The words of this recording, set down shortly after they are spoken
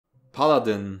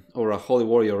Paladin or a Holy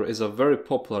Warrior is a very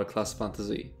popular class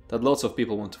fantasy that lots of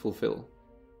people want to fulfill.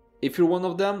 If you're one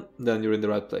of them, then you're in the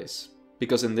right place.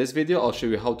 Because in this video I'll show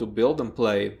you how to build and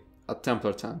play a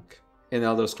Templar tank in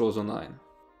Elder Scrolls Online.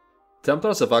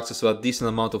 Templars have access to a decent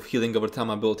amount of healing over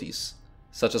time abilities,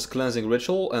 such as Cleansing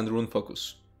Ritual and Rune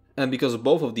Focus. And because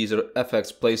both of these are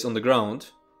effects placed on the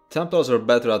ground, Templars are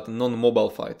better at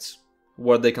non-mobile fights,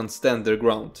 where they can stand their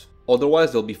ground.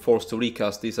 Otherwise they'll be forced to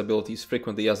recast these abilities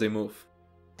frequently as they move.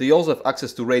 They also have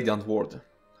access to Radiant Ward,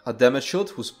 a damage shield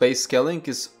whose base scaling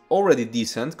is already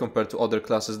decent compared to other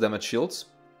classes' damage shields,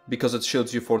 because it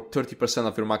shields you for 30%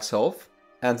 of your max health,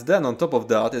 and then on top of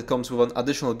that it comes with an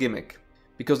additional gimmick,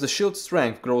 because the shield's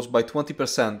strength grows by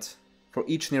 20% for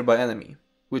each nearby enemy,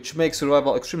 which makes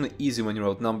survival extremely easy when you're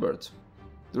outnumbered.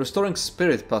 The Restoring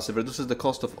Spirit passive reduces the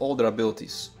cost of all their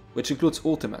abilities, which includes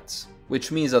ultimates,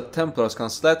 which means that Templars can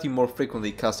slightly more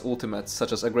frequently cast ultimates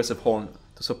such as Aggressive Horn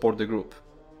to support the group.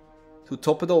 To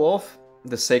top it all off,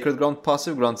 the Sacred Ground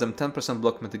passive grants them 10%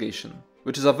 block mitigation,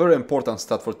 which is a very important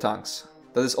stat for tanks,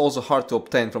 that is also hard to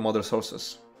obtain from other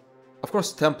sources. Of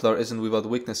course, Templar isn't without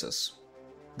weaknesses.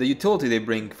 The utility they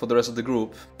bring for the rest of the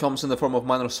group comes in the form of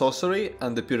Minor Sorcery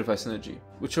and the Purify Synergy,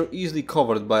 which are easily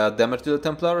covered by a Damage Dealer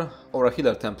Templar or a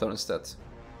Healer Templar instead.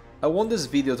 I want this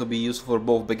video to be useful for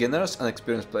both beginners and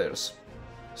experienced players,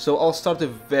 so I'll start with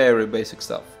very basic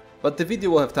stuff, but the video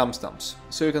will have timestamps,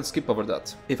 so you can skip over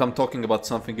that if I'm talking about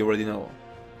something you already know.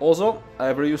 Also, I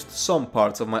have reused some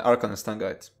parts of my Arcanist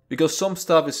guide, because some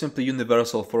stuff is simply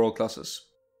universal for all classes.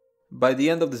 By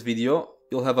the end of this video,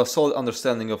 you'll have a solid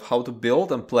understanding of how to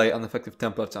build and play an effective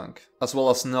Templar tank, as well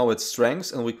as know its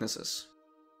strengths and weaknesses.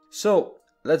 So,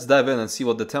 let's dive in and see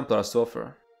what the Templar has to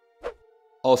offer.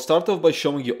 I'll start off by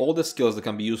showing you all the skills that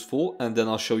can be useful, and then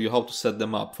I'll show you how to set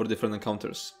them up for different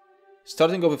encounters.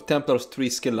 Starting off with Templar's 3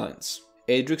 skill lines: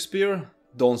 Aedric Spear,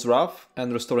 Dawn's Wrath,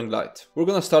 and Restoring Light. We're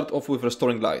gonna start off with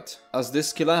Restoring Light, as this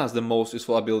skill line has the most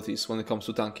useful abilities when it comes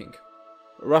to tanking.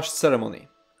 Rushed Ceremony,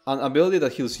 an ability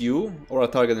that heals you or a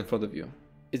target in front of you.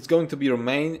 It's going to be your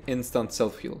main instant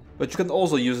self-heal, but you can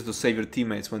also use it to save your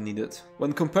teammates when needed.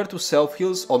 When compared to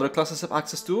self-heals other classes have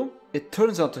access to, it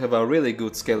turns out to have a really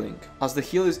good scaling, as the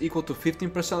heal is equal to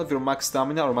 15% of your max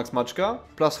stamina or max magicka,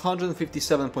 plus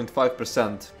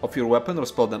 157.5% of your weapon or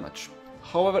spell damage.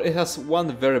 However, it has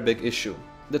one very big issue: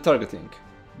 the targeting.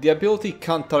 The ability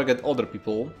can't target other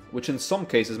people, which in some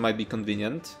cases might be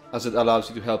convenient, as it allows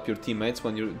you to help your teammates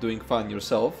when you're doing fine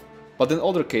yourself, but in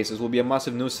other cases will be a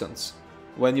massive nuisance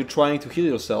when you're trying to heal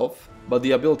yourself, but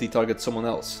the ability targets someone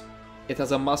else. It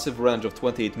has a massive range of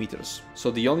 28 meters,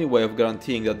 so the only way of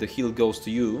guaranteeing that the heal goes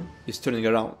to you is turning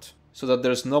around, so that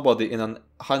there's nobody in an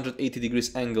 180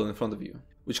 degrees angle in front of you,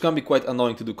 which can be quite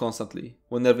annoying to do constantly,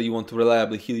 whenever you want to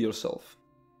reliably heal yourself.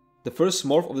 The first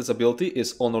morph of this ability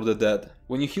is Honor the Dead.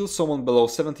 When you heal someone below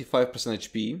 75%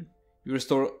 HP, you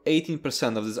restore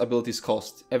 18% of this ability's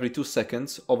cost every 2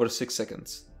 seconds over 6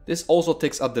 seconds. This also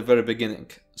takes at the very beginning,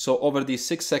 so over these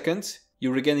 6 seconds,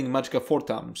 you're regaining magicka 4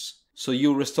 times, so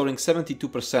you're restoring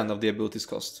 72% of the ability's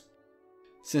cost.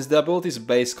 Since the ability's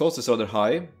base cost is rather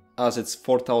high, as it's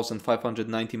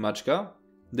 4590 magicka,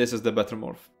 this is the better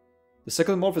morph. The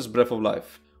second morph is Breath of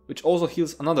Life, which also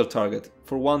heals another target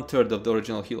for 1/3 of the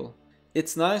original heal.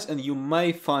 It's nice, and you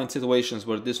may find situations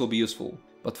where this will be useful,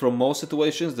 but for most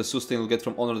situations the sustain you'll get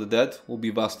from Honor the Dead will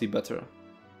be vastly better.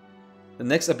 The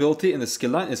next ability in the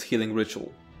skill line is Healing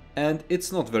Ritual, and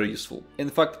it's not very useful. In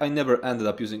fact, I never ended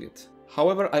up using it.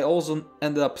 However, I also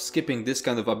ended up skipping this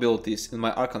kind of abilities in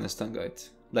my Arcanist guide,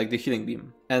 like the Healing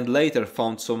Beam, and later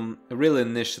found some really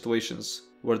niche situations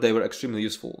where they were extremely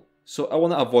useful. So I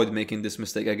want to avoid making this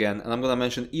mistake again, and I'm gonna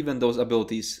mention even those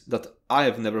abilities that I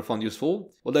have never found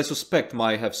useful, but I suspect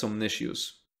might have some niche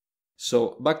use.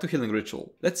 So back to Healing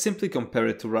Ritual. Let's simply compare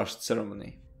it to Rushed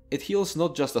Ceremony. It heals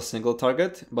not just a single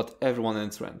target, but everyone in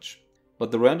its range.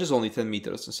 But the range is only 10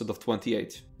 meters instead of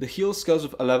 28. The heal scales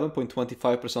with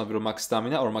 11.25% of your max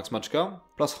stamina or max magicka,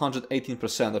 plus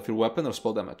 118% of your weapon or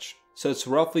spell damage. So it's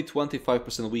roughly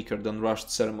 25% weaker than Rushed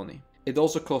Ceremony. It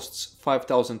also costs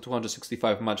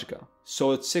 5265 magicka,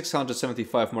 so it's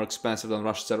 675 more expensive than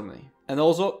Rushed Ceremony. And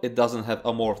also, it doesn't have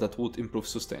a morph that would improve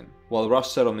sustain, while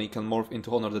Rushed Ceremony can morph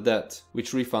into Honor the Dead,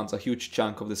 which refunds a huge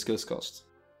chunk of the skill's cost.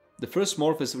 The first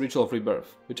morph is Ritual of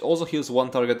Rebirth, which also heals one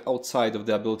target outside of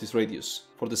the ability's radius,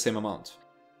 for the same amount.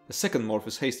 The second morph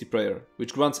is Hasty Prayer,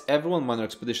 which grants everyone Minor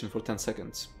Expedition for 10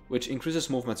 seconds, which increases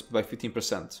movement speed by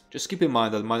 15%. Just keep in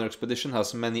mind that Minor Expedition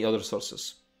has many other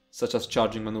sources, such as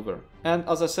Charging Maneuver. And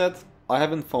as I said, I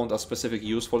haven't found a specific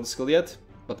use for the skill yet,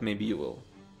 but maybe you will.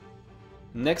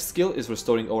 Next skill is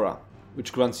Restoring Aura,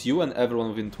 which grants you and everyone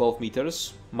within 12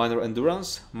 meters minor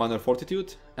endurance, minor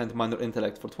fortitude, and minor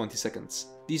intellect for 20 seconds.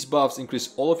 These buffs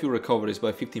increase all of your recoveries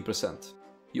by 15%.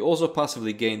 You also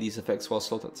passively gain these effects while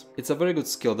slotted. It's a very good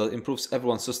skill that improves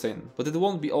everyone's sustain, but it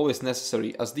won't be always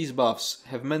necessary as these buffs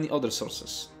have many other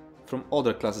sources from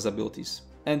other classes' abilities.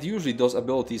 And usually those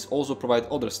abilities also provide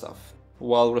other stuff,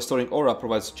 while Restoring Aura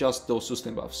provides just those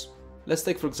sustain buffs. Let's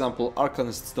take for example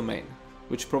Arcanist's Domain,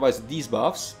 which provides these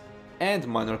buffs and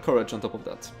minor courage on top of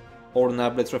that. Or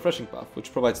Nablade's Refreshing buff,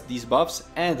 which provides these buffs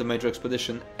and a major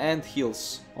expedition and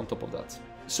heals on top of that.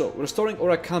 So Restoring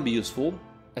Aura can be useful,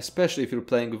 especially if you're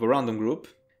playing with a random group,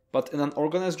 but in an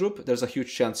organized group there's a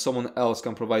huge chance someone else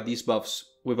can provide these buffs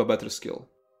with a better skill.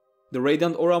 The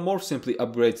Radiant Aura morph simply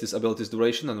upgrades this ability's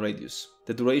duration and radius.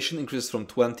 The duration increases from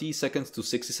 20 seconds to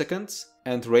 60 seconds,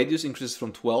 and radius increases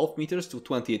from 12 meters to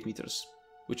 28 meters,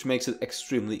 which makes it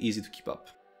extremely easy to keep up.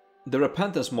 The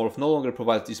Repentance morph no longer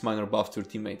provides these minor buffs to your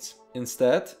teammates.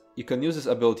 Instead, you can use this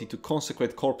ability to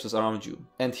consecrate corpses around you,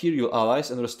 and heal your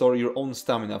allies and restore your own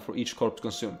stamina for each corpse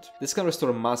consumed. This can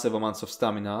restore massive amounts of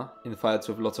stamina in fights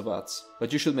with lots of adds,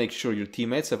 but you should make sure your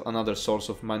teammates have another source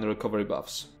of minor recovery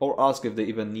buffs, or ask if they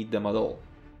even need them at all.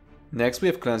 Next we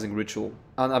have Cleansing Ritual,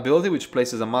 an ability which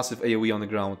places a massive AoE on the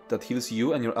ground that heals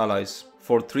you and your allies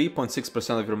for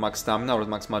 3.6% of your max stamina or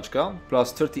max magicka,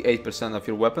 plus 38% of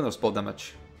your weapon or spell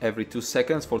damage, every 2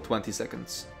 seconds for 20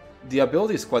 seconds. The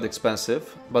ability is quite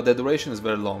expensive, but the duration is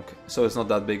very long, so it's not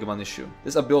that big of an issue.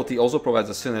 This ability also provides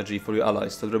a synergy for your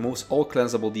allies that removes all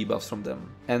cleansable debuffs from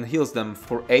them, and heals them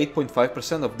for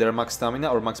 8.5% of their max stamina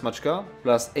or max magicka,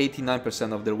 plus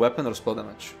 89% of their weapon or spell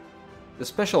damage. The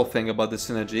special thing about this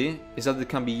synergy is that it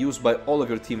can be used by all of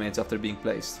your teammates after being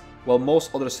placed, while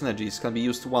most other synergies can be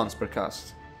used once per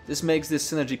cast. This makes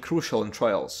this synergy crucial in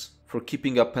trials, for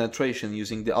keeping up penetration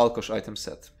using the Alkosh item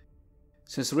set.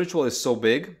 Since Ritual is so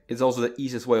big, it's also the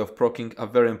easiest way of proccing a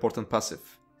very important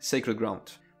passive, Sacred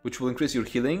Ground, which will increase your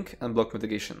healing and block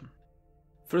mitigation.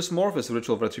 First morph is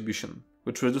Ritual of Retribution,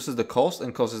 which reduces the cost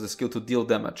and causes the skill to deal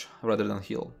damage rather than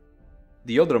heal.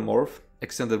 The other morph,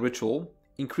 Extended Ritual,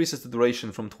 increases the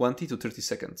duration from 20 to 30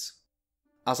 seconds.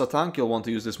 As a tank you'll want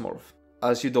to use this morph,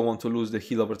 as you don't want to lose the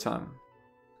heal over time.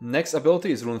 Next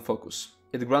ability is Rune Focus.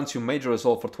 It grants you Major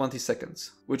Resolve for 20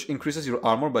 seconds, which increases your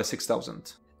armor by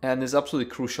 6000. And is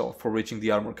absolutely crucial for reaching the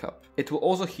armor cap. It will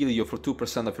also heal you for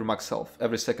 2% of your max health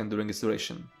every second during its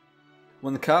duration.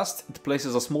 When cast, it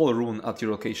places a small rune at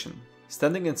your location.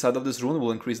 Standing inside of this rune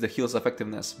will increase the heal's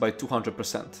effectiveness by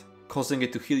 200%, causing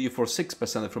it to heal you for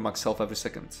 6% of your max health every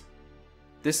second.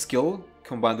 This skill,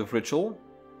 combined with Ritual,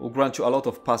 will grant you a lot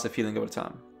of passive healing over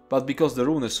time. But because the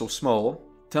rune is so small,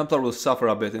 Templar will suffer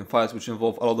a bit in fights which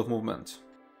involve a lot of movement.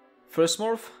 First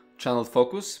morph, Channeled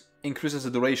Focus, increases the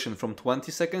duration from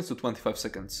 20 seconds to 25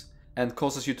 seconds, and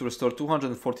causes you to restore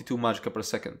 242 magicka per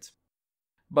second.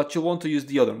 But you'll want to use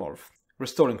the other morph,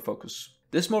 Restoring Focus.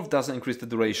 This morph doesn't increase the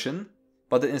duration,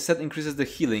 but it instead increases the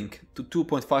healing to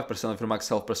 2.5% of your max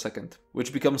health per second,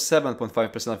 which becomes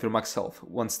 7.5% of your max health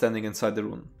when standing inside the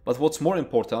rune. But what's more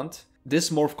important, this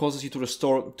morph causes you to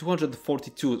restore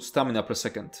 242 stamina per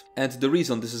second, and the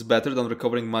reason this is better than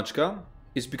recovering magicka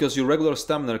is because your regular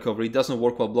stamina recovery doesn't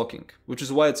work while blocking, which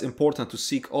is why it's important to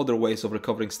seek other ways of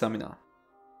recovering stamina.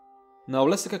 Now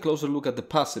let's take a closer look at the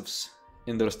passives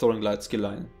in the Restoring Light skill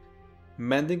line.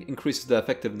 Mending increases the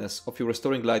effectiveness of your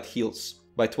Restoring Light heals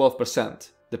by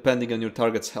 12%, depending on your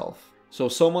target's health. So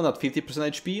someone at 50%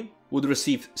 HP would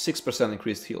receive 6%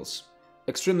 increased heals.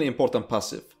 Extremely important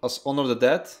passive, as Honor the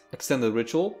Dead, Extended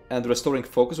Ritual, and Restoring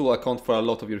Focus will account for a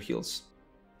lot of your heals.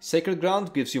 Sacred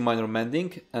Ground gives you minor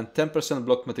mending and 10%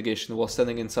 block mitigation while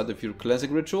standing inside of your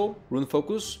Cleansing Ritual, Rune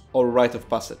Focus, or Rite of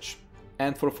Passage,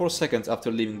 and for 4 seconds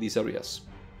after leaving these areas.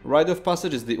 Rite of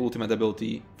Passage is the ultimate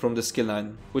ability from the skill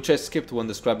line, which I skipped when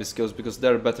describing skills because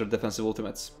there are better defensive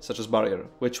ultimates, such as Barrier,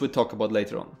 which we'll talk about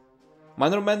later on.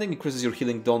 Minor mending increases your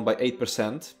healing down by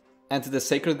 8%, and the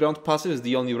Sacred Ground passive is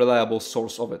the only reliable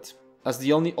source of it, as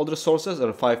the only other sources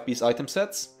are 5-piece item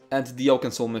sets and the Oak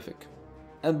and Soul Mythic.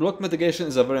 And block mitigation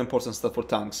is a very important stat for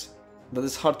tanks, that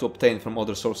is hard to obtain from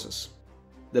other sources.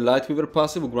 The Lightweaver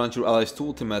passive will grant your allies 2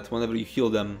 ultimate whenever you heal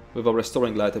them with a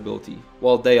Restoring Light ability,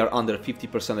 while they are under 50%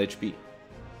 HP.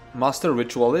 Master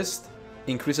Ritualist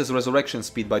increases resurrection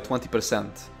speed by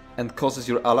 20% and causes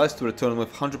your allies to return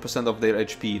with 100% of their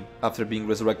HP after being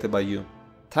resurrected by you.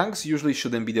 Tanks usually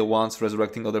shouldn't be the ones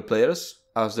resurrecting other players,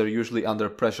 as they're usually under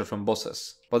pressure from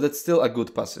bosses, but it's still a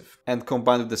good passive, and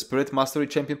combined with the Spirit Mastery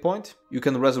champion point, you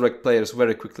can resurrect players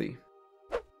very quickly.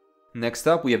 Next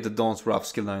up we have the Dawn's Wrath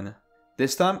skill line.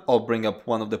 This time I'll bring up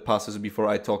one of the passives before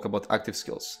I talk about active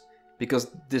skills.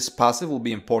 because this passive will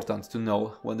be important to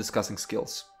know when discussing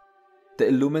skills. The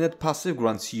Illuminate passive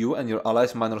grants you and your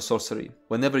allies minor sorcery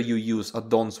whenever you use a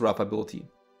Dawn's Wrath ability.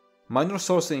 Minor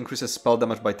sorcery increases spell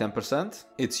damage by 10%,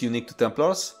 it's unique to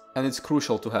Templars, and it's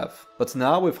crucial to have. But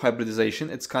now with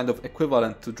hybridization it's kind of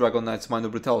equivalent to Dragon Knight's Minor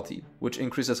Brutality, which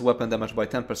increases weapon damage by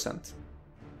 10%.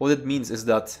 What it means is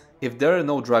that if there are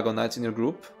no Dragon Knights in your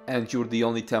group and you're the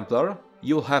only Templar,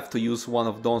 you'll have to use one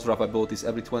of Dawn's Wrath abilities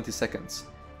every 20 seconds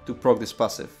to proc this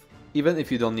passive, even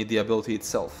if you don't need the ability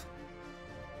itself.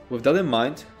 With that in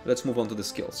mind, let's move on to the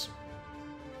skills.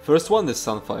 First one is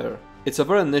Sunfire. It's a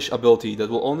very niche ability that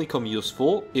will only come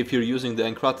useful if you're using the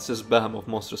Encratis' Behemoth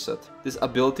monster set. This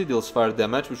ability deals fire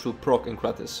damage which will proc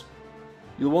Encratis.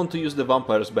 You'll want to use the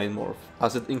Vampire's Bane morph,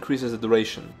 as it increases the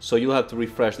duration, so you'll have to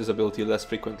refresh this ability less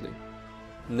frequently.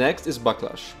 Next is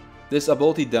Backlash. This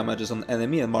ability damages an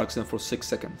enemy and marks them for 6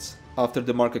 seconds. After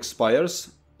the mark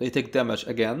expires, they take damage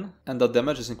again, and that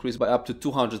damage is increased by up to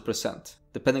 200%,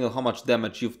 depending on how much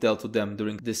damage you've dealt to them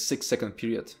during this 6-second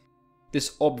period.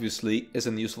 This obviously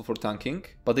isn't useful for tanking,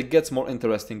 but it gets more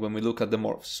interesting when we look at the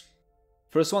morphs.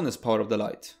 First one is Power of the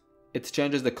Light. It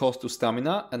changes the cost to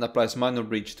stamina and applies Minor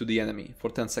Breach to the enemy for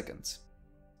 10 seconds.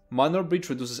 Minor Breach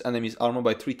reduces enemies' armor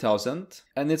by 3000,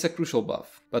 and it's a crucial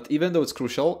buff, but even though it's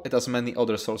crucial, it has many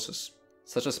other sources,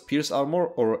 such as Pierce Armor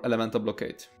or Elemental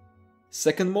Blockade.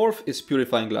 Second morph is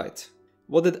Purifying Light.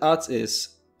 What it adds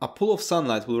is, a pool of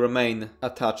sunlight will remain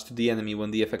attached to the enemy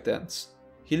when the effect ends,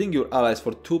 healing your allies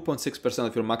for 2.6%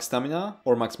 of your max stamina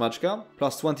or max magicka,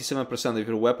 plus 27% of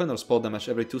your weapon or spell damage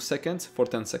every 2 seconds for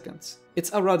 10 seconds.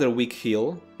 It's a rather weak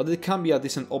heal, but it can be a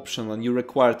decent option when you're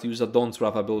required to use a Dawn's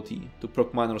Wrath ability to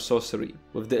proc minor sorcery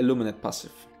with the Illuminate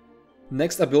passive.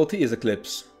 Next ability is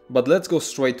Eclipse. But let's go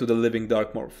straight to the Living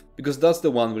Dark morph, because that's the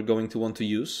one we're going to want to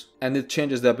use, and it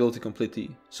changes the ability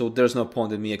completely, so there's no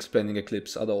point in me explaining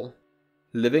Eclipse at all.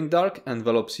 Living Dark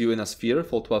envelops you in a sphere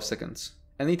for 12 seconds.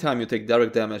 Anytime you take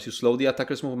direct damage, you slow the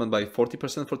attacker's movement by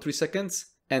 40% for 3 seconds,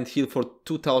 and heal for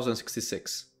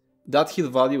 2066. That heal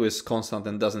value is constant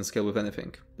and doesn't scale with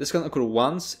anything. This can occur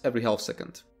once every half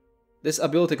second. This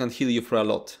ability can heal you for a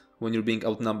lot when you're being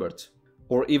outnumbered,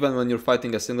 or even when you're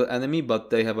fighting a single enemy but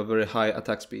they have a very high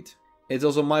attack speed. It's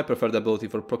also my preferred ability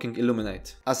for proccing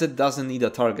Illuminate, as it doesn't need a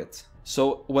target.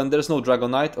 So when there's no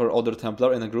Dragon Knight or other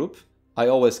Templar in a group, I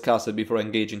always cast it before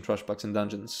engaging trash packs in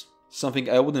dungeons. Something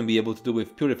I wouldn't be able to do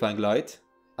with Purifying Light,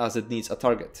 as it needs a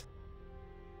target.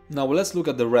 Now let's look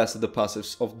at the rest of the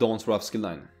passives of Dawn's Wrath skill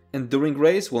line. Enduring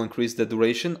Rays will increase the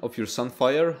duration of your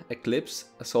Sunfire, Eclipse,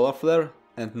 Solar Flare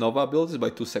and Nova abilities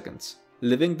by 2 seconds.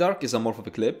 Living Dark is a morph of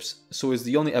Eclipse, so it's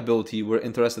the only ability we're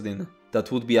interested in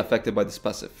that would be affected by this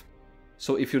passive.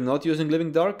 So if you're not using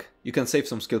Living Dark, you can save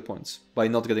some skill points by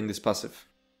not getting this passive.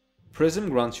 Prism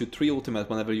grants you 3 ultimate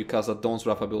whenever you cast a Dawn's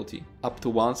Wrath ability, up to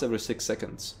once every 6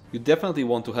 seconds. You definitely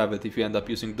want to have it if you end up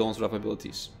using Dawn's Wrath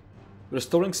abilities.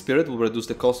 Restoring Spirit will reduce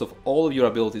the cost of all of your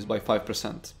abilities by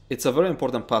 5%. It's a very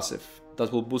important passive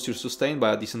that will boost your sustain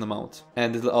by a decent amount,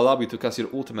 and it'll allow you to cast your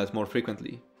ultimate more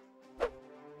frequently.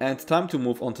 And time to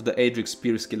move on to the Adrix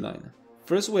Spear skill line.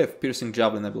 First we have Piercing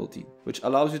Javelin ability, which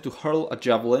allows you to hurl a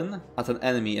javelin at an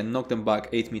enemy and knock them back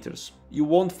 8 meters. You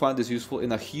won't find this useful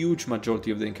in a huge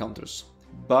majority of the encounters,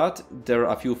 but there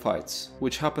are a few fights,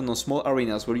 which happen on small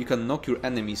arenas where you can knock your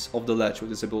enemies off the ledge with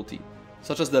this ability,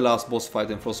 such as the last boss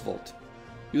fight in Frostvault.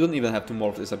 You don't even have to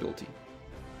morph this ability.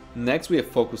 Next we have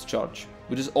Focus Charge,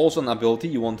 which is also an ability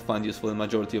you won't find useful in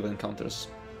majority of encounters.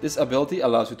 This ability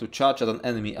allows you to charge at an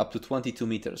enemy up to 22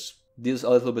 meters, deals a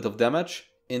little bit of damage,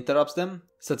 interrupts them,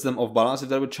 sets them off balance if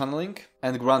they're with channeling,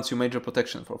 and grants you major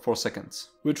protection for 4 seconds,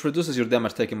 which reduces your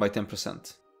damage taken by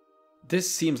 10%.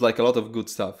 This seems like a lot of good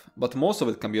stuff, but most of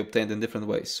it can be obtained in different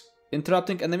ways.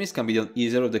 Interrupting enemies can be done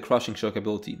easier with the Crushing Shock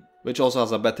ability, which also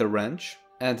has a better range,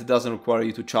 and doesn't require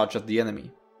you to charge at the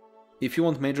enemy. If you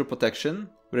want major protection,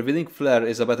 Revealing Flare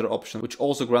is a better option, which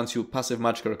also grants you passive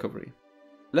magic recovery.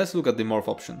 Let's look at the morph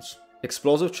options.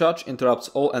 Explosive Charge interrupts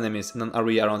all enemies in an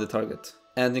area around the target,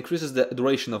 and increases the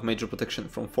duration of major protection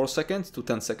from 4 seconds to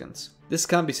 10 seconds. This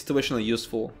can be situationally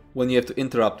useful when you have to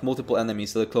interrupt multiple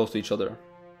enemies that are close to each other.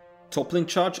 Toppling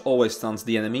Charge always stuns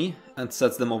the enemy and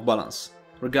sets them off balance,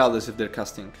 regardless if they're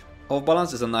casting. Off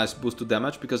balance is a nice boost to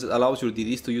damage because it allows your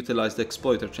DDs to utilize the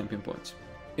Exploiter champion points.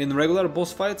 In regular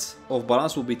boss fights, off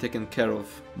balance will be taken care of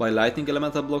by Lightning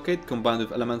Elemental Blockade combined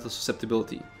with Elemental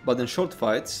Susceptibility, but in short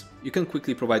fights, you can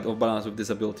quickly provide off balance with this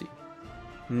ability.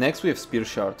 Next we have Spear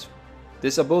Shard.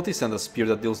 This ability sends a spear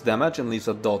that deals damage and leaves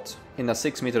a dot in a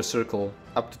 6-meter circle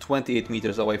up to 28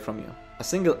 meters away from you. A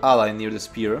single ally near the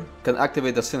spear can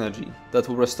activate a synergy that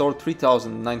will restore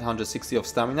 3960 of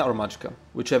stamina or magicka,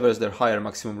 whichever is their higher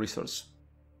maximum resource.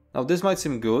 Now this might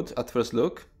seem good at first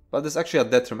look, but it's actually a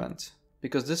detriment,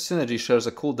 because this synergy shares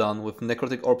a cooldown with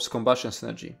Necrotic Orb's Combustion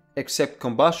synergy, except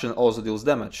Combustion also deals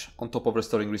damage on top of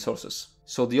restoring resources.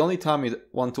 So the only time you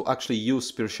want to actually use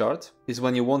Spear Shard is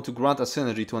when you want to grant a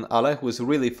synergy to an ally who is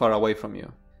really far away from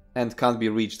you and can't be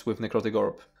reached with Necrotic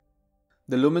Orb.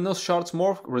 The Luminous Shard's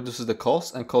morph reduces the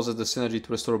cost and causes the synergy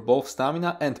to restore both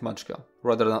stamina and magicka,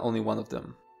 rather than only one of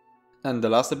them. And the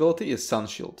last ability is Sun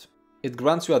Shield. It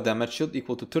grants you a damage shield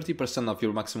equal to 30% of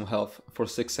your maximum health for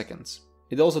 6 seconds.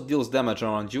 It also deals damage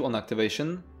around you on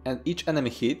activation, and each enemy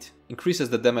hit increases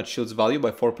the damage shield's value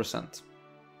by 4%.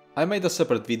 I made a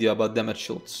separate video about damage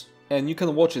shields, and you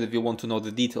can watch it if you want to know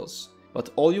the details, but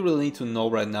all you really need to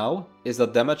know right now is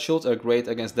that damage shields are great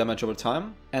against damage over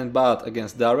time, and bad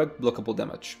against direct blockable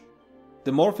damage.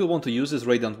 The morph you'll want to use is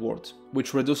Radiant Ward,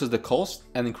 which reduces the cost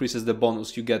and increases the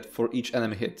bonus you get for each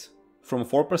enemy hit, from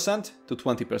 4% to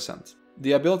 20%.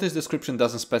 The ability's description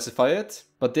doesn't specify it,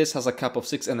 but this has a cap of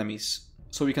 6 enemies,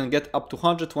 so you can get up to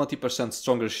 120%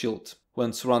 stronger shield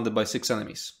when surrounded by 6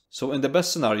 enemies. So in the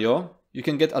best scenario, you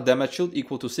can get a damage shield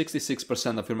equal to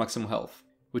 66% of your maximum health,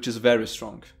 which is very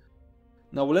strong.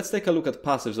 Now let's take a look at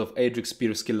passives of Adric's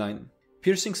Spear skill line.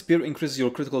 Piercing Spear increases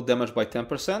your critical damage by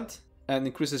 10% and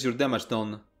increases your damage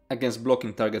done against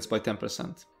blocking targets by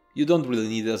 10%. You don't really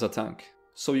need it as a tank,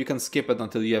 so you can skip it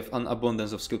until you have an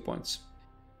abundance of skill points.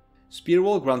 Spear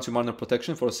Wall grants you minor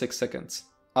protection for 6 seconds,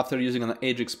 after using an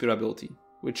Adric Spear ability,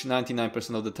 which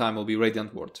 99% of the time will be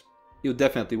Radiant Ward. You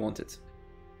definitely want it.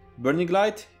 Burning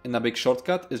Light, in a big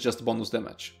shortcut, is just bonus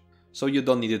damage, so you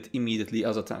don't need it immediately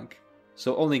as a tank,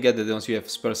 so only get it once you have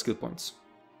spare skill points.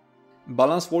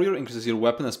 Balance Warrior increases your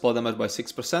weapon and spell damage by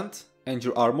 6% and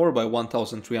your armor by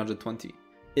 1320.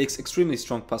 It's extremely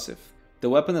strong passive. The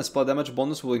weapon and spell damage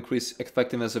bonus will increase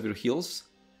effectiveness of your heals,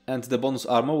 and the bonus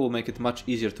armor will make it much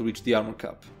easier to reach the armor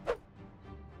cap.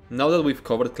 Now that we've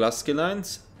covered class skill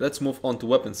lines, let's move on to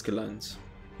weapon skill lines.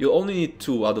 You'll only need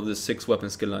 2 out of the 6 weapon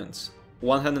skill lines,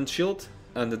 One-Handed Shield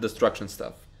and the Destruction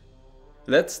Staff.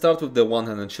 Let's start with the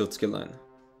One-Handed Shield skill line.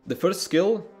 The first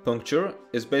skill, Puncture,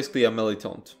 is basically a melee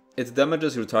taunt. It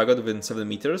damages your target within 7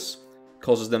 meters,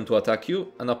 causes them to attack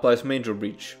you, and applies Major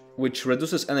Breach, which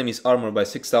reduces enemies' armor by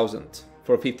 6000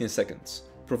 for 15 seconds,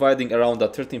 providing around a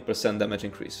 13% damage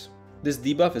increase. This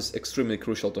debuff is extremely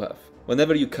crucial to have.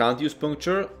 Whenever you can't use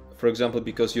Puncture, for example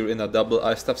because you're in a double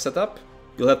Ice Staff setup,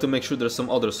 you'll have to make sure there's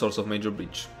some other source of Major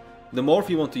Breach. The morph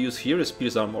you want to use here is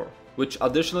Pierce Armor, which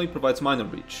additionally provides Minor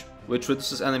Breach, which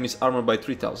reduces enemies' armor by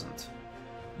 3000.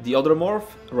 The other morph,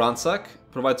 Ransack,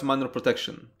 provides Minor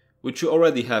Protection, which you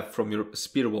already have from your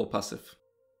Spear Wall passive.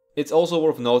 It's also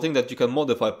worth noting that you can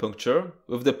modify Puncture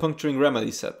with the Puncturing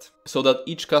Remedy set, so that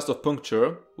each cast of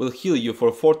Puncture will heal you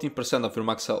for 14% of your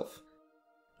max health.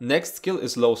 Next skill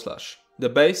is Low Slash. The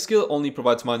base skill only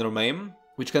provides Minor Maim,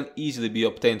 which can easily be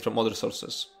obtained from other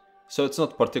sources, so it's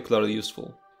not particularly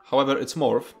useful. However, its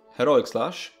morph, Heroic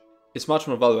Slash, is much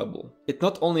more valuable. It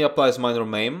not only applies Minor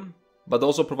Maim, but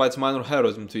also provides Minor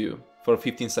Heroism to you for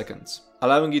 15 seconds,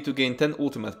 allowing you to gain 10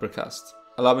 ultimate per cast,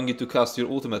 allowing you to cast your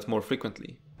ultimate more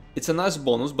frequently. It's a nice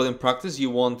bonus, but in practice you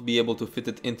won't be able to fit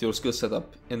it into your skill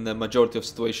setup in the majority of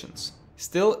situations.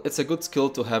 Still, it's a good skill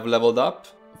to have leveled up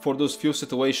for those few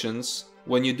situations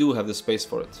when you do have the space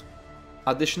for it.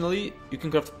 Additionally, you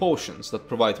can craft potions that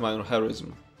provide Minor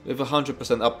Heroism with 100%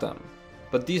 uptime,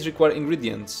 but these require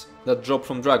ingredients that drop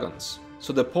from dragons,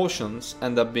 so the potions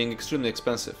end up being extremely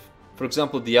expensive. For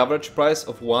example, the average price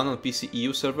of one on PC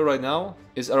EU server right now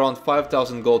is around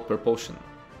 5000 gold per potion.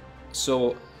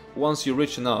 So once you're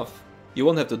rich enough, you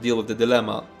won't have to deal with the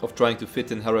dilemma of trying to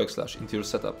fit in Heroic Slash into your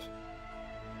setup.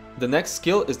 The next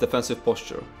skill is Defensive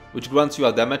Posture, which grants you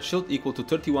a damage shield equal to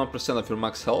 31% of your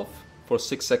max health for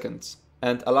 6 seconds,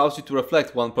 and allows you to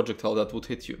reflect one projectile that would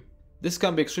hit you. This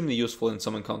can be extremely useful in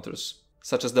some encounters,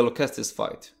 such as the Locestis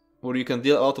fight, where you can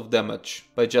deal a lot of damage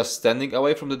by just standing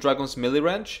away from the dragon's melee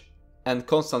range and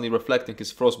constantly reflecting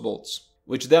his frost bolts,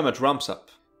 which damage ramps up,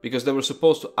 because they were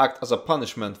supposed to act as a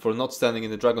punishment for not standing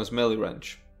in the dragon's melee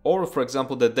range. Or for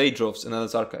example the Daedroves in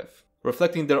El's Archive.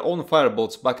 Reflecting their own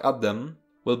firebolts back at them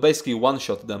will basically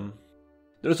one-shot them.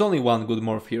 There's only one good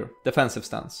morph here, Defensive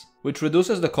Stance, which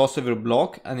reduces the cost of your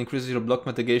block and increases your block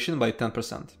mitigation by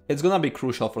 10%. It's gonna be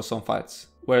crucial for some fights,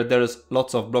 where there's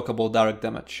lots of blockable direct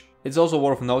damage. It's also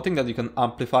worth noting that you can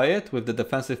amplify it with the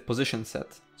Defensive Position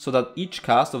set, so that each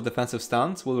cast of Defensive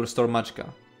Stance will restore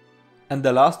magicka. And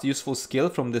the last useful skill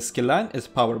from this skill line is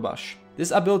Power Bash. This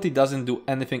ability doesn't do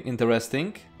anything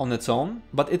interesting on its own,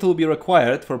 but it will be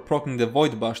required for proccing the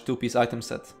Void Bash 2-piece item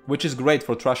set, which is great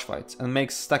for trash fights and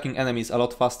makes stacking enemies a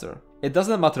lot faster. It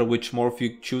doesn't matter which morph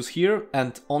you choose here,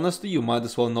 and honestly you might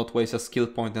as well not waste a skill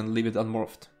point and leave it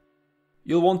unmorphed.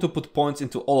 You'll want to put points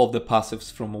into all of the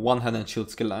passives from one hand and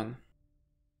shield skill line.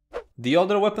 The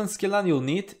other weapon skill line you'll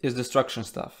need is Destruction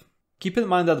Staff. Keep in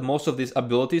mind that most of these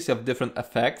abilities have different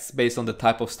effects based on the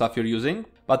type of stuff you're using,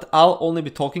 but I'll only be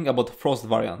talking about Frost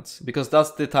variants, because that's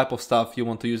the type of stuff you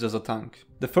want to use as a tank.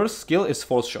 The first skill is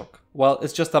Force Shock. While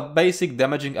it's just a basic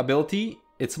damaging ability,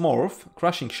 its morph,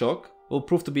 Crushing Shock, will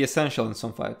prove to be essential in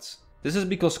some fights. This is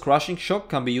because Crushing Shock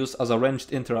can be used as a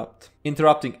ranged interrupt,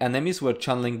 interrupting enemies who are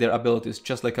channeling their abilities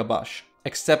just like a bash,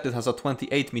 except it has a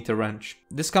 28 meter range.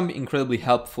 This can be incredibly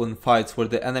helpful in fights where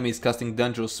the enemy is casting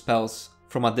dangerous spells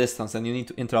from a distance and you need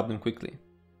to interrupt them quickly.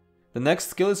 The next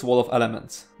skill is Wall of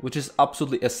Elements, which is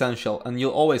absolutely essential and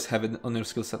you'll always have it on your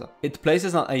skill setup. It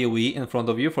places an AoE in front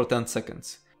of you for 10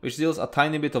 seconds, which deals a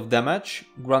tiny bit of damage,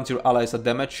 grants your allies a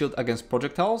damage shield against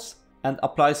projectiles, and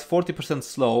applies 40%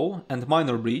 slow and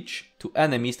Minor Breach to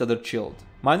enemies that are chilled.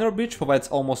 Minor Breach provides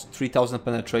almost 3000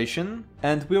 penetration,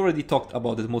 and we already talked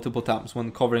about it multiple times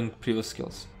when covering previous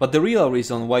skills. But the real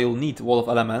reason why you'll need Wall of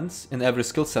Elements in every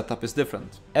skill setup is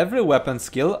different. Every weapon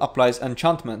skill applies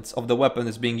enchantments of the weapon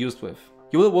it's being used with.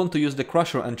 You will want to use the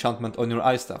Crusher enchantment on your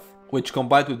Ice Staff, which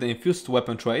combined with the Infused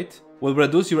Weapon trait, will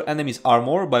reduce your enemy's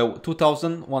armor by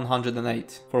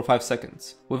 2108 for 5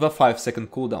 seconds, with a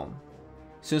 5-second cooldown.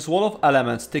 Since Wall of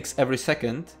Elements ticks every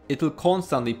second, it will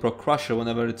constantly proc Crusher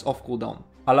whenever it's off cooldown,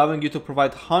 allowing you to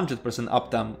provide 100%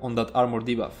 uptime on that armor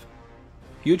debuff.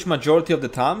 Huge majority of the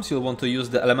times you'll want to use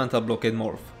the Elemental Blockade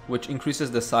morph, which increases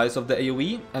the size of the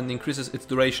AoE and increases its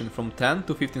duration from 10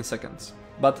 to 15 seconds.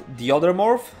 But the other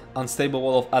morph, Unstable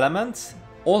Wall of Elements,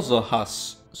 also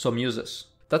has some uses.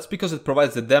 That's because it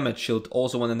provides the damage shield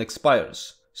also when it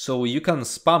expires, so you can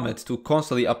spam it to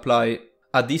constantly apply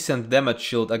a decent damage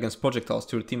shield against projectiles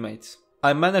to your teammates.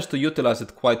 I managed to utilize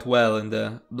it quite well in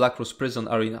the Black Rose Prison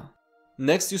arena.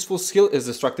 Next useful skill is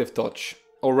Destructive Touch,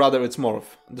 or rather its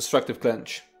morph, Destructive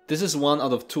Clench. This is one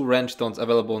out of 2 range taunts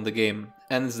available in the game,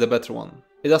 and it's the better one.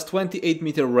 It has 28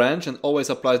 meter range and always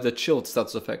applies the chilled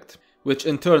status effect, which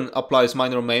in turn applies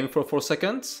Minor Maim for 4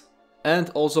 seconds, and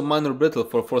also Minor Brittle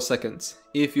for 4 seconds,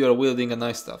 if you are wielding an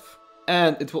Ice Staff.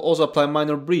 And it will also apply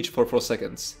Minor Breach for 4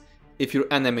 seconds, if your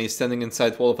enemy is standing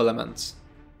inside Wall of Elements.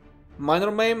 Minor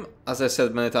Maim, as I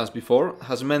said many times before,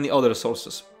 has many other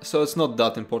sources, so it's not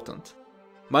that important.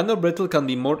 Minor Brittle can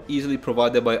be more easily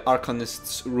provided by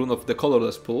Arcanist's Rune of the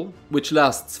Colorless pool, which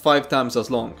lasts 5 times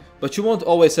as long, but you won't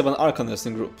always have an Arcanist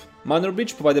in group. Minor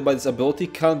Breach provided by this ability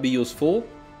can be useful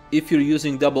if you're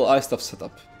using double Ice Staff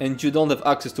setup, and you don't have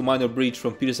access to Minor Breach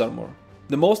from Pierce Armor.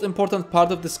 The most important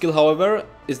part of the skill, however,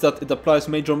 is that it applies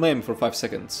Major Maim for 5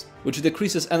 seconds, which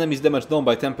decreases enemies' damage done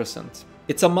by 10%.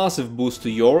 It's a massive boost to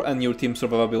your and your team's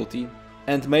survivability,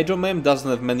 and Major Maim doesn't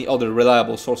have many other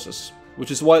reliable sources, which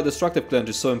is why Destructive Clench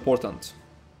is so important.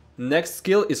 Next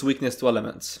skill is Weakness to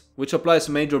Elements, which applies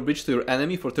Major Breach to your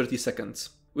enemy for 30 seconds,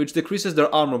 which decreases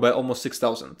their armor by almost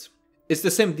 6000. It's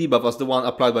the same debuff as the one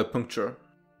applied by Puncture.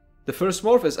 The first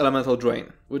morph is Elemental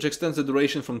Drain, which extends the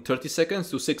duration from 30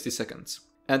 seconds to 60 seconds,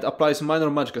 and applies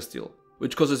Minor Magicka Steal,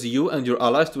 which causes you and your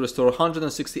allies to restore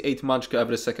 168 Magicka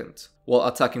every second, while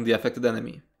attacking the affected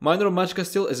enemy. Minor Magicka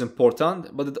Steal is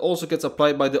important, but it also gets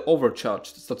applied by the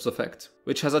Overcharged status effect,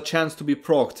 which has a chance to be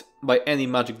procced by any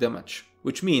magic damage,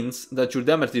 which means that your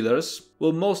damage dealers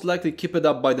will most likely keep it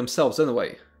up by themselves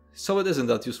anyway, so it isn't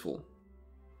that useful.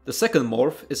 The second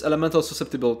morph is Elemental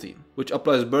Susceptibility, which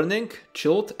applies Burning,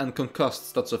 Chilled and Concussed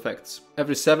status effects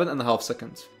every 7.5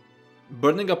 seconds.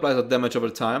 Burning applies a damage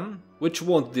over time, which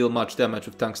won't deal much damage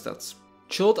with tank stats.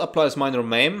 Chilled applies Minor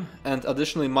Maim and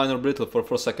additionally Minor Brittle for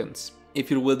 4 seconds, if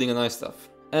you're wielding an Ice Staff,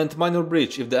 and Minor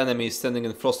Breach if the enemy is standing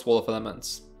in Frost Wall of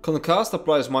Elements. Concussed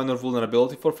applies Minor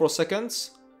Vulnerability for 4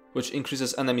 seconds, which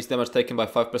increases enemies' damage taken by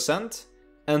 5%,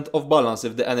 and Off Balance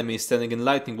if the enemy is standing in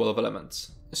Lightning Wall of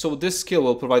Elements. So this skill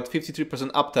will provide 53%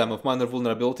 uptime of Minor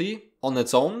Vulnerability on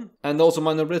its own, and also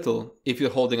Minor Brittle if you're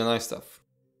holding an Ice Staff.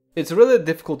 It's really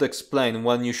difficult to explain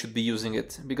when you should be using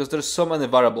it, because there's so many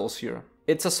variables here.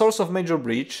 It's a source of Major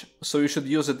Breach, so you should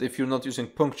use it if you're not using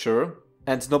Puncture,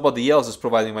 and nobody else is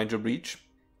providing Major Breach.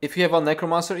 If you have a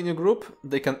Necromancer in your group,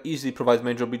 they can easily provide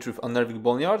Major Breach with Unnerving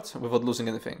Boneyard without losing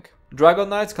anything. Dragon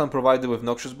Knights can provide it with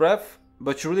Noxious Breath,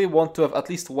 but you really want to have at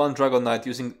least one Dragon Knight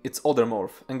using its other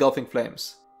morph, Engulfing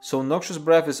Flames. So Noxious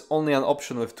Breath is only an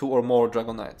option with 2 or more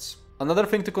Dragon Knights. Another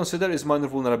thing to consider is Minor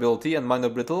Vulnerability and Minor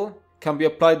Brittle can be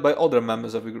applied by other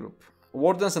members of your group.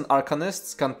 Wardens and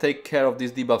Arcanists can take care of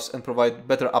these debuffs and provide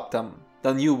better uptime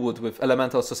than you would with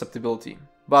Elemental Susceptibility.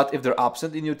 But if they're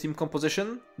absent in your team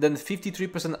composition, then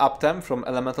 53% uptime from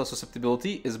Elemental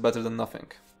Susceptibility is better than nothing.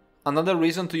 Another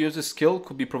reason to use this skill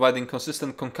could be providing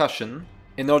consistent concussion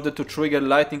in order to trigger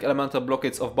lightning elemental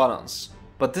blockades of balance.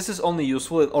 But this is only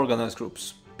useful in organized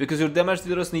groups, because your damage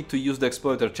dealers need to use the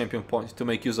Exploiter champion point to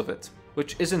make use of it,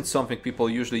 which isn't something people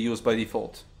usually use by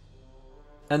default.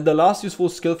 And the last useful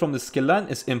skill from this skill line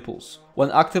is Impulse.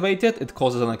 When activated, it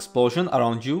causes an explosion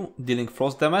around you, dealing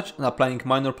frost damage and applying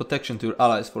minor protection to your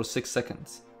allies for 6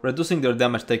 seconds, reducing their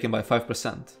damage taken by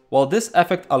 5%. While this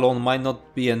effect alone might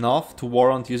not be enough to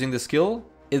warrant using the skill,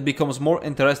 it becomes more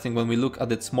interesting when we look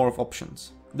at its morph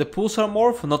options. The Pulsar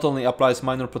morph not only applies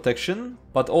minor protection,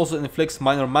 but also inflicts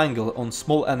minor mangle on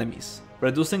small enemies,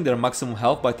 reducing their maximum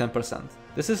health by 10%.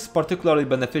 This is particularly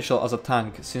beneficial as a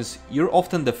tank, since you're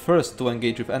often the first to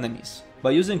engage with enemies.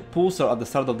 By using Pulsar at the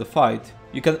start of the fight,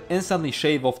 you can instantly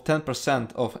shave off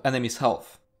 10% of enemies'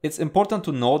 health. It's important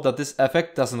to note that this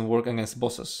effect doesn't work against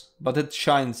bosses, but it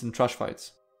shines in trash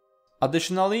fights.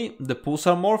 Additionally, the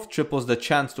Pulsar morph triples the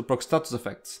chance to proc status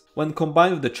effects. When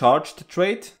combined with the charged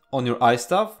trait on your Ice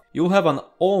Staff, you'll have an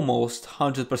almost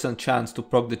 100% chance to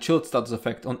proc the chilled status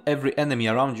effect on every enemy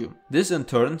around you. This in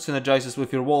turn synergizes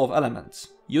with your Wall of Elements.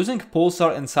 Using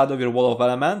Pulsar inside of your Wall of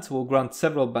Elements will grant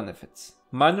several benefits.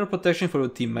 Minor protection for your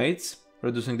teammates,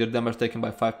 reducing their damage taken by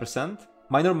 5%.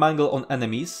 Minor mangle on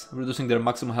enemies, reducing their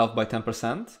maximum health by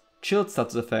 10%. Chilled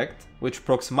status effect, which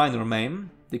procs minor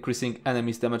maim, decreasing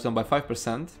enemies damage done by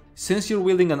 5%. Since you're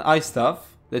wielding an Ice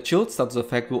Staff, the chilled status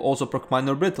effect will also proc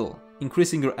minor brittle,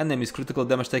 increasing your enemy's critical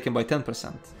damage taken by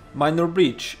 10%. Minor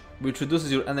breach, which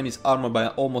reduces your enemy's armor by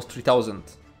almost 3000,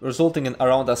 resulting in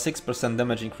around a 6%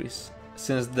 damage increase,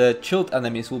 since the chilled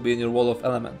enemies will be in your Wall of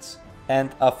Elements,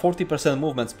 and a 40%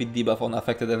 movement speed debuff on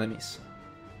affected enemies.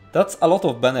 That's a lot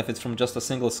of benefits from just a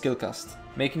single skill cast,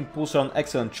 making Pulsar an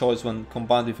excellent choice when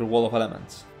combined with your Wall of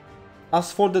Elements. As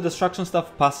for the Destruction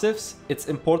Staff passives, it's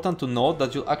important to note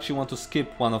that you'll actually want to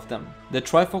skip one of them. The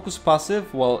Trifocus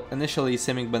passive, while initially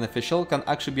seeming beneficial, can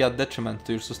actually be a detriment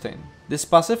to your sustain. This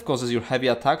passive causes your heavy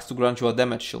attacks to grant you a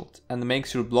damage shield, and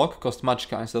makes your block cost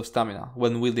magicka instead of stamina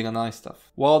when wielding an Ice Staff.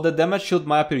 While the damage shield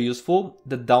might appear useful,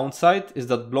 the downside is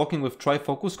that blocking with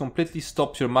Trifocus completely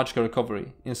stops your magicka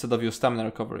recovery instead of your stamina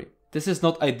recovery. This is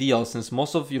not ideal since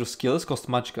most of your skills cost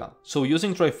magicka, so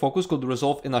using Trifocus could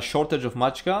result in a shortage of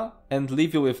magicka and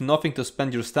leave you with nothing to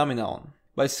spend your stamina on.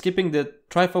 By skipping the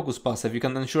Trifocus passive, you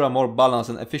can ensure a more balanced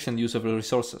and efficient use of your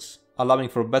resources, allowing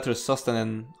for better sustain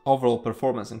and overall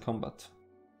performance in combat.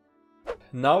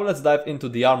 Now let's dive into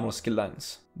the armor skill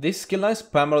lines. These skill lines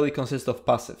primarily consist of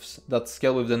passives that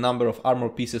scale with the number of armor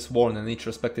pieces worn in each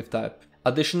respective type.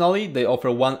 Additionally, they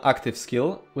offer one active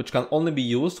skill, which can only be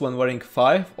used when wearing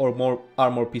 5 or more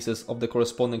armor pieces of the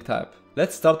corresponding type.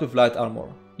 Let's start with light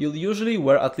armor. You'll usually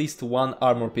wear at least one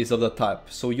armor piece of the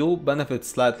type, so you'll benefit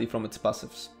slightly from its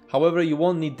passives. However, you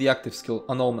won't need the active skill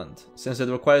Annulment, since it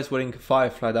requires wearing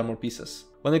 5 light armor pieces.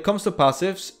 When it comes to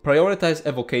passives, prioritize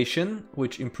Evocation,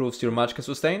 which improves your magicka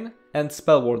sustain, and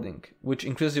Spell Warding, which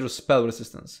increases your spell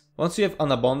resistance. Once you have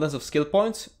an abundance of skill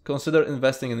points, consider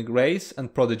investing in Grace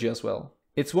and Prodigy as well.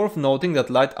 It's worth noting that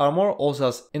light armor also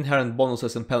has inherent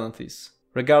bonuses and penalties,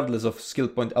 regardless of skill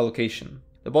point allocation.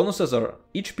 The bonuses are: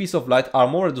 each piece of light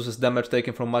armor reduces damage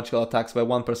taken from magical attacks by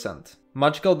 1%.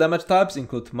 Magical damage types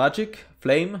include Magic,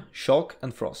 Flame, Shock,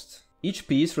 and Frost. Each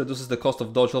piece reduces the cost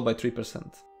of dodge roll by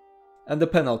 3%. And the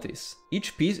penalties.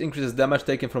 Each piece increases damage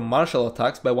taken from martial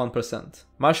attacks by 1%.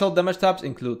 Martial damage types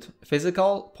include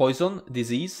Physical, Poison,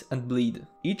 Disease, and Bleed.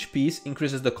 Each piece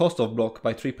increases the cost of block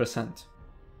by 3%.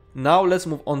 Now let's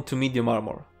move on to medium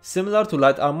armor. Similar to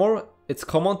light armor, it's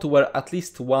common to wear at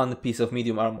least one piece of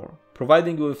medium armor,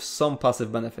 providing you with some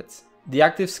passive benefits. The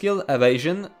active skill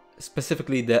Evasion,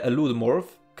 specifically the Elude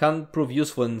morph, can prove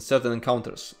useful in certain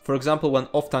encounters, for example when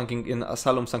off-tanking in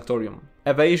Asylum Sanctorium.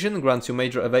 Evasion grants you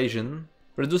major evasion,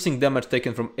 reducing damage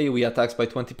taken from AoE attacks by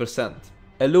 20%.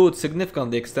 Elude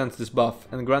significantly extends this buff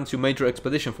and grants you major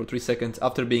expedition for 3 seconds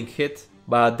after being hit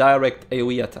by a direct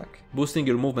AoE attack, boosting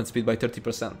your movement speed by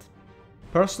 30%.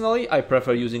 Personally, I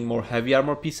prefer using more heavy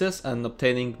armor pieces and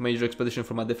obtaining major expedition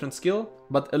from a different skill,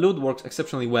 but Elude works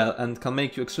exceptionally well and can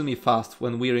make you extremely fast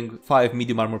when wearing 5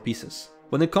 medium armor pieces.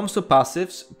 When it comes to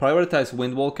passives, prioritize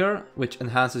Windwalker, which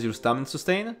enhances your stamina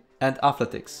sustain, and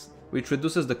Athletics, which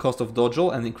reduces the cost of dodge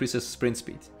roll and increases sprint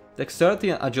speed.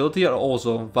 Dexterity and Agility are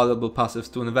also valuable passives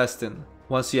to invest in,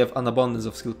 once you have an abundance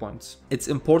of skill points. It's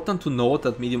important to note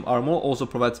that medium armor also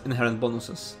provides inherent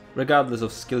bonuses, regardless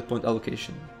of skill point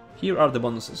allocation. Here are the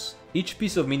bonuses. Each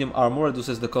piece of medium armor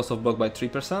reduces the cost of block by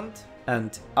 3%,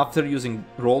 and after using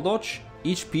roll dodge,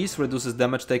 each piece reduces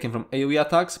damage taken from AoE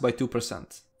attacks by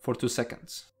 2% for 2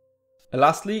 seconds.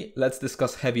 Lastly, let's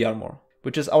discuss heavy armor,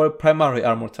 which is our primary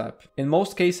armor type. In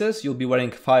most cases, you'll be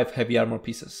wearing 5 heavy armor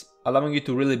pieces, allowing you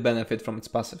to really benefit from its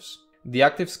passives. The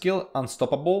active skill,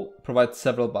 Unstoppable, provides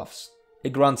several buffs.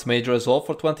 It grants Major Resolve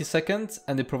for 20 seconds,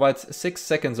 and it provides 6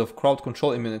 seconds of crowd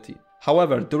control immunity.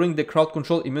 However, during the crowd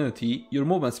control immunity, your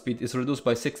movement speed is reduced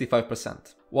by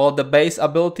 65%. While the base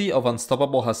ability of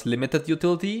Unstoppable has limited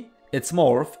utility, its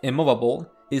morph, Immovable,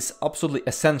 is absolutely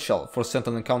essential for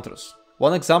Sentinel encounters.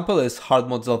 One example is hard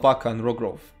mode Zalvaka and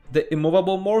Rogrove. The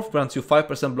Immovable morph grants you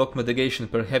 5% block mitigation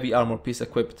per heavy armor piece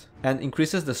equipped, and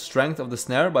increases the strength of the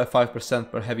snare by 5%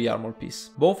 per heavy armor piece.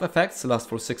 Both effects last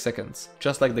for 6 seconds,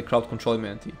 just like the crowd control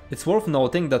immunity. It's worth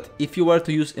noting that if you were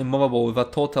to use Immovable with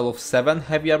a total of 7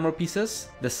 heavy armor pieces,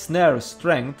 the snare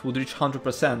strength would reach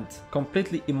 100%,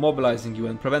 completely immobilizing you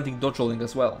and preventing dodge rolling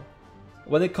as well.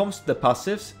 When it comes to the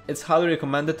passives, it's highly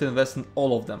recommended to invest in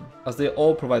all of them, as they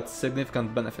all provide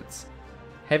significant benefits.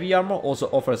 Heavy armor also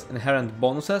offers inherent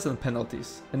bonuses and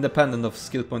penalties, independent of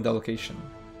skill point allocation.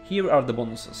 Here are the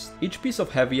bonuses. Each piece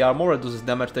of heavy armor reduces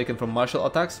damage taken from martial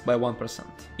attacks by 1%.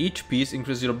 Each piece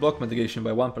increases your block mitigation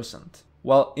by 1%.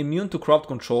 While immune to crowd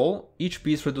control, each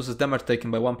piece reduces damage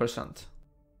taken by 1%.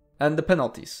 And the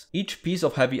penalties. Each piece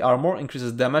of heavy armor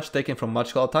increases damage taken from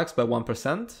magical attacks by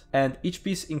 1%, and each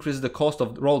piece increases the cost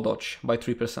of roll dodge by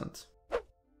 3%.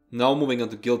 Now moving on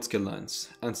to guild skill lines,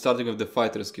 and starting with the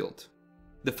Fighter's Guild.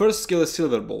 The first skill is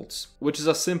Silver Bolts, which is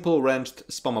a simple ranged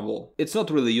spammable. It's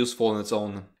not really useful on its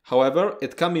own. However,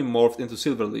 it can be morphed into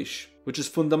Silver Leash, which is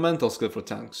fundamental skill for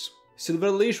tanks.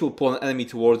 Silver Leash will pull an enemy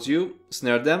towards you,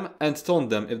 snare them, and taunt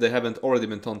them if they haven't already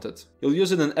been taunted. You'll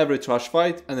use it in every trash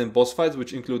fight and in boss fights,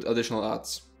 which include additional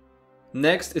adds.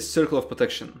 Next is Circle of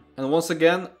Protection, and once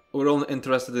again, we're only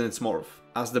interested in its morph,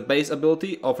 as the base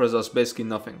ability offers us basically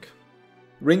nothing.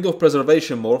 Ring of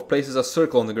Preservation morph places a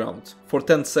circle on the ground for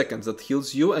 10 seconds that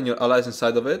heals you and your allies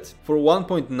inside of it for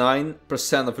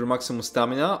 1.9% of your maximum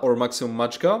stamina or maximum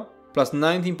magicka, plus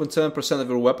 19.7% of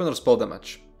your weapon or spell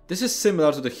damage. This is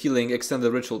similar to the healing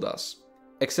Extended Ritual does,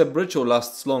 except Ritual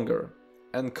lasts longer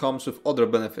and comes with other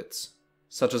benefits,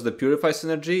 such as the Purify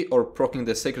synergy or proccing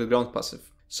the Sacred Ground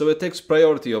passive, so it takes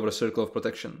priority over Circle of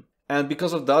Protection. And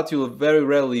because of that, you'll very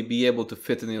rarely be able to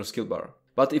fit it in your skill bar.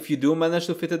 But if you do manage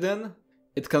to fit it in,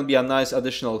 it can be a nice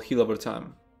additional heal over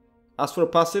time. As for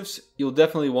passives, you'll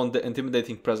definitely want the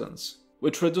Intimidating Presence,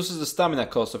 which reduces the stamina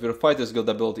cost of your Fighter's Guild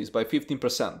abilities by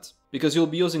 15%, because you'll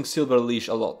be using Silver Leash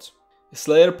a lot.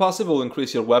 Slayer passive will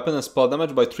increase your weapon and spell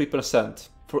damage by 3%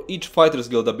 for each Fighter's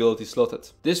Guild ability slotted.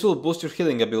 This will boost your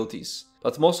healing abilities,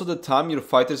 but most of the time your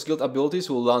Fighter's Guild abilities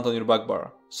will land on your back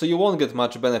bar, so you won't get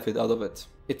much benefit out of it.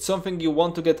 It's something you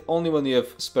want to get only when you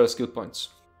have spare skill points.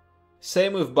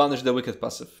 Same with Banish the Wicked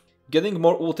passive. Getting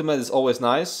more ultimate is always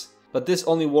nice, but this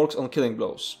only works on killing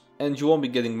blows, and you won't be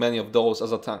getting many of those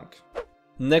as a tank.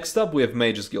 Next up we have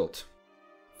Mage's Guild.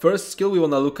 First skill we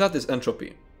wanna look at is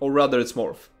Entropy, or rather its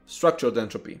morph, Structured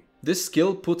Entropy. This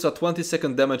skill puts a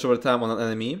 20-second damage over time on an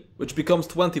enemy, which becomes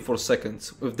 24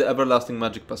 seconds with the Everlasting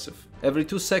Magic passive. Every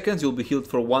 2 seconds you'll be healed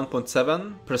for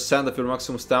 1.7% of your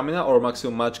maximum stamina or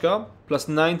maximum magicka, plus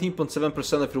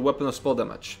 19.7% of your weapon or spell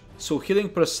damage. So healing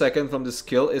per second from this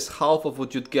skill is half of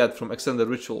what you'd get from Extended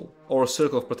Ritual or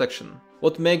Circle of Protection.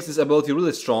 What makes this ability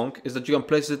really strong is that you can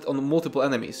place it on multiple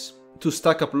enemies to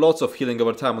stack up lots of healing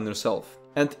over time on yourself.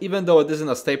 And even though it isn't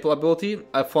a staple ability,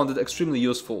 I found it extremely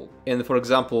useful in, for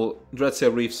example,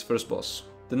 Dreadsail Reef's first boss.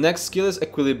 The next skill is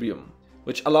Equilibrium,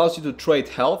 which allows you to trade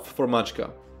health for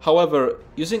magicka. However,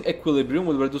 using Equilibrium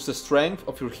will reduce the strength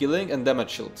of your healing and damage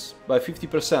shields by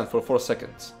 50% for 4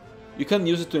 seconds. You can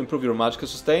use it to improve your magicka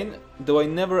sustain, though I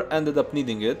never ended up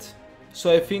needing it, so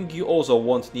I think you also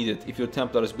won't need it if your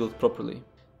Templar is built properly.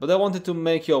 But I wanted to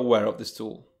make you aware of this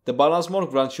tool. The Balance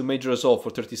morph grants you Major Resolve for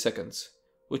 30 seconds.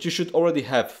 Which you should already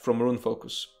have from Rune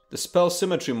Focus. The Spell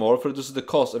Symmetry morph reduces the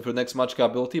cost of your next magicka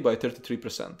ability by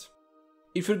 33%.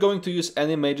 If you're going to use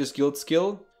any Mage's Guild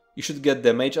skill, you should get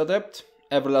the Mage Adept,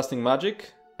 Everlasting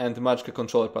Magic, and Magicka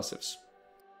Controller passives.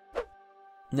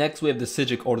 Next we have the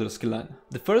Psijic Order skill line.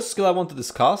 The first skill I want to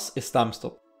discuss is Time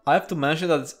Stop. I have to mention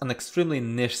that it's an extremely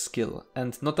niche skill,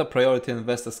 and not a priority to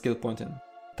invest a skill point in.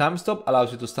 Time Stop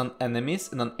allows you to stun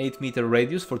enemies in an 8-meter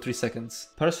radius for 3 seconds.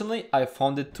 Personally, I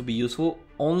found it to be useful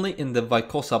only in the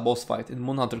Vykosa boss fight in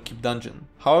Moonhunter Keep dungeon.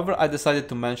 However, I decided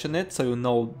to mention it so you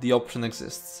know the option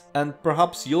exists, and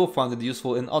perhaps you'll find it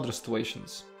useful in other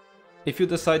situations. If you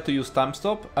decide to use Time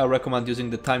Stop, I recommend using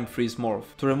the Time Freeze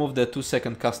morph to remove the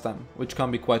 2-second cast time, which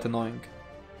can be quite annoying.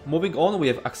 Moving on, we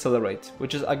have Accelerate,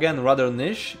 which is again rather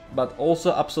niche, but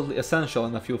also absolutely essential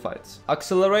in a few fights.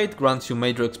 Accelerate grants you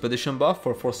major expedition buff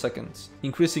for 4 seconds,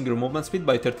 increasing your movement speed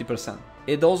by 30%.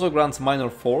 It also grants minor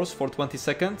force for 20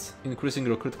 seconds, increasing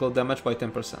your critical damage by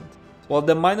 10%. While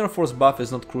the minor force buff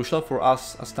is not crucial for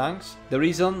us as tanks, the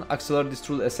reason Accelerate is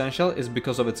truly essential is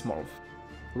because of its morph.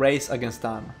 Race Against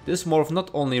Time. This morph not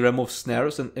only removes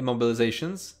snares and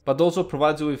immobilizations, but also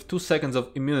provides you with 2 seconds of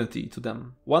immunity to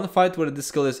them. One fight where this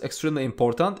skill is extremely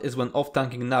important is when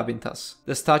off-tanking Navintas.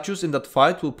 The statues in that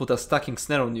fight will put a stacking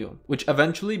snare on you, which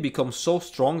eventually becomes so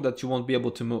strong that you won't be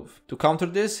able to move. To counter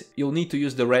this, you'll need to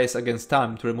use the Race Against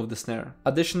Time to remove the snare.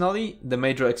 Additionally, the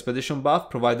major expedition buff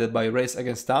provided by Race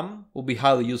Against Time will be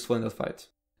highly useful in that fight.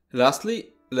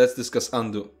 Lastly, let's discuss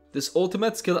Undo. This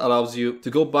ultimate skill allows you to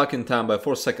go back in time by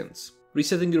 4 seconds,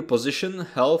 resetting your position,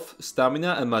 health,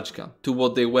 stamina and magicka to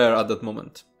what they were at that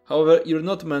moment. However, you're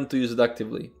not meant to use it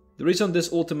actively. The reason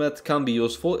this ultimate can be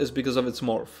useful is because of its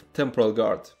morph, Temporal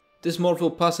Guard. This morph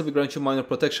will passively grant you minor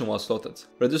protection while slotted,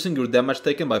 reducing your damage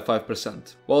taken by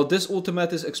 5%. While this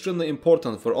ultimate is extremely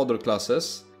important for other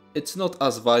classes, it's not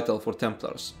as vital for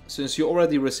Templars, since you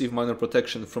already receive minor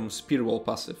protection from Spear Wall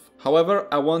passive. However,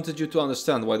 I wanted you to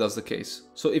understand why that's the case.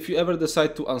 So if you ever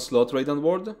decide to unslot Radiant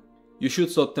Ward, you should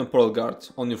slot Temporal Guard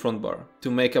on your front bar to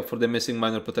make up for the missing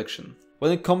minor protection.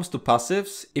 When it comes to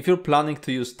passives, if you're planning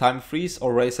to use Time Freeze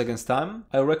or Race Against Time,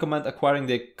 I recommend acquiring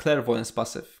the Clairvoyance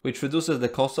passive, which reduces the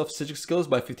cost of siege skills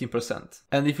by 15%.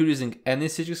 And if you're using any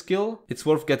siege skill, it's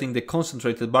worth getting the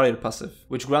Concentrated Barrier passive,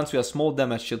 which grants you a small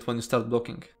damage shield when you start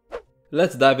blocking.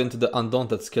 Let's dive into the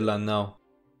Undaunted skill line now.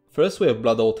 First we have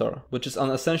Blood Altar, which is an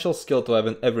essential skill to have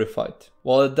in every fight.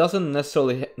 While it doesn't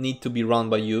necessarily need to be run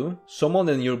by you, someone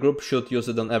in your group should use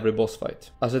it on every boss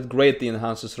fight, as it greatly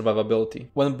enhances survivability.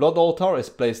 When Blood Altar is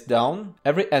placed down,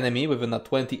 every enemy within a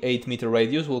 28 meter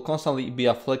radius will constantly be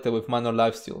afflicted with minor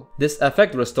lifesteal. This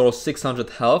effect restores 600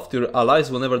 health to your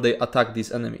allies whenever they attack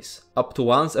these enemies, up to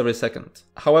once every second.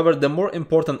 However, the more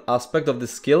important aspect of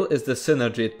this skill is the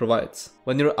synergy it provides.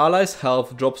 When your allies'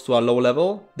 health drops to a low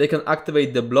level, they can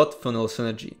activate the Blood Funnel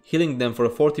synergy, healing them for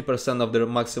 40% of their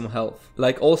maximum health.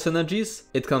 Like all synergies,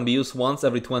 it can be used once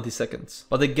every 20 seconds,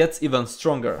 but it gets even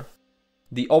stronger.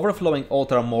 The Overflowing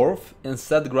Altar morph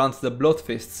instead grants the Blood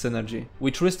Fist synergy,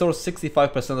 which restores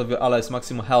 65% of your allies'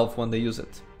 maximum health when they use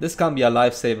it. This can be a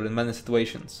lifesaver in many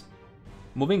situations.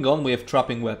 Moving on, we have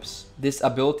Trapping Webs. This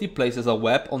ability places a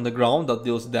web on the ground that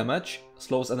deals damage,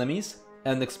 slows enemies,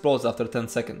 and explodes after 10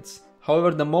 seconds.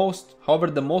 However,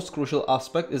 the most crucial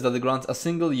aspect is that it grants a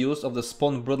single use of the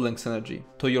Spawn Broodling synergy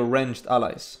to your ranged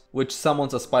allies, which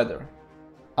summons a spider.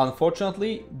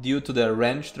 Unfortunately, due to the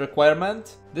ranged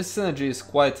requirement, this synergy is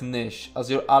quite niche, as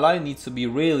your ally needs to be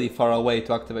really far away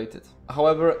to activate it.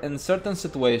 However, in certain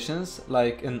situations,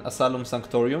 like in Asylum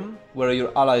Sanctorium, where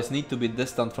your allies need to be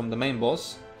distant from the main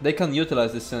boss, they can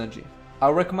utilize this synergy. I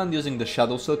recommend using the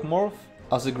Shadow Silk morph,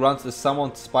 as it grants the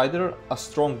summoned spider a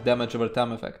strong damage over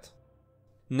time effect.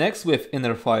 Next we have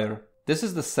Inner Fire. This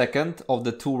is the second of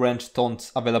the 2 ranged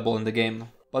taunts available in the game,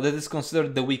 but it is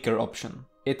considered the weaker option.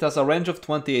 It has a range of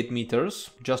 28 meters,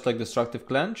 just like Destructive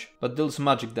Clench, but deals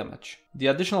magic damage. The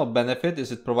additional benefit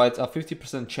is it provides a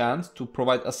 50% chance to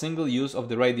provide a single use of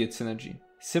the Radiate synergy.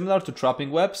 Similar to Trapping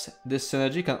Webs, this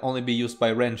synergy can only be used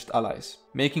by ranged allies,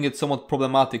 making it somewhat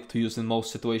problematic to use in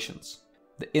most situations.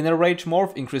 The Inner Rage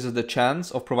morph increases the chance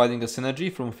of providing a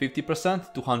synergy from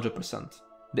 50% to 100%.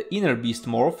 The Inner Beast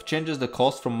morph changes the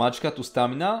cost from magicka to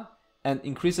stamina and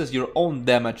increases your own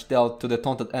damage dealt to the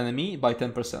taunted enemy by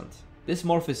 10%. This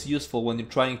morph is useful when you're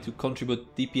trying to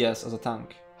contribute DPS as a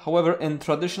tank. However, in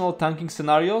traditional tanking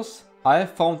scenarios, I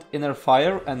have found Inner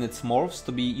Fire and its morphs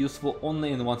to be useful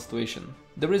only in one situation.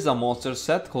 There is a monster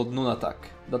set called Noon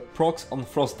Attack that procs on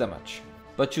frost damage,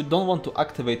 but you don't want to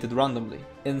activate it randomly.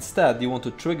 Instead, you want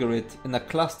to trigger it in a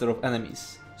cluster of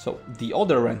enemies. So the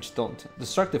other ranged taunt,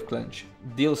 Destructive Clench,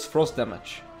 deals frost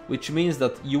damage, which means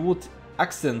that you would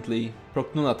accidentally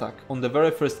proc Noon Attack on the very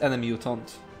first enemy you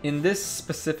taunt. In this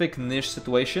specific niche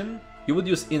situation, you would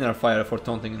use Inner Fire for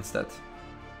taunting instead.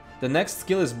 The next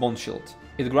skill is Bone Shield.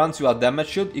 It grants you a damage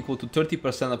shield equal to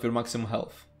 30% of your maximum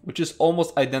health, which is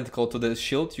almost identical to the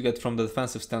shield you get from the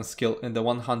Defensive Stance skill in the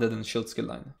 100 and Shield skill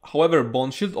line. However, Bone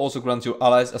Shield also grants your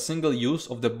allies a single use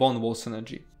of the Bone Wall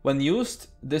synergy. When used,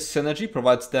 this synergy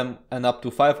provides them and up to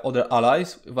 5 other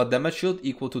allies with a damage shield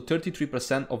equal to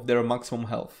 33% of their maximum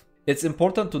health. It's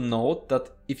important to note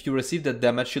that if you receive the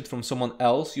damage shield from someone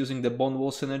else using the Bone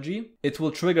Wall synergy, it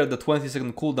will trigger the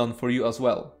 20-second cooldown for you as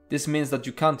well. This means that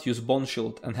you can't use Bone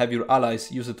Shield and have your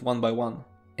allies use it one by one.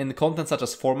 In content such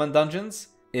as 4-man dungeons,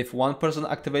 if one person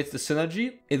activates the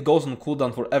synergy, it goes on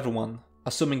cooldown for everyone,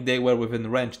 assuming they were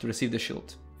within range to receive the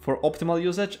shield. For optimal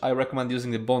usage, I recommend using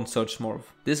the Bone Surge morph.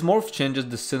 This morph changes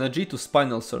the synergy to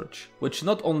Spinal Surge, which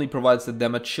not only provides the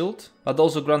damage shield, but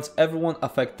also grants everyone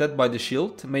affected by the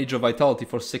shield Major Vitality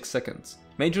for 6 seconds.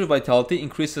 Major Vitality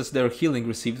increases their healing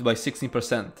received by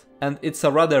 16%, and it's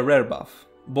a rather rare buff.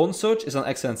 Bone Surge is an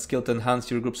excellent skill to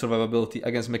enhance your group survivability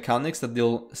against mechanics that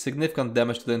deal significant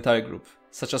damage to the entire group,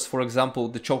 such as for example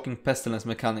the Choking Pestilence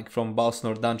mechanic from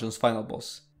Balsnor Dungeon's final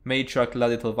boss, Matriarch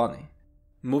Laditalvani.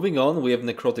 Moving on, we have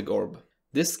Necrotic Orb.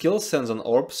 This skill sends an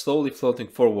orb slowly floating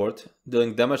forward,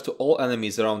 dealing damage to all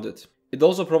enemies around it. It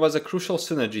also provides a crucial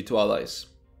synergy to allies,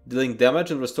 dealing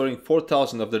damage and restoring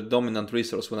 4000 of their dominant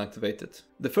resource when activated.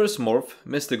 The first morph,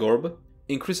 Mystic Orb,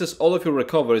 increases all of your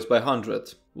recoveries by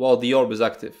 100, while the orb is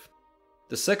active.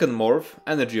 The second morph,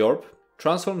 Energy Orb,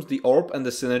 transforms the orb and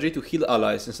the synergy to heal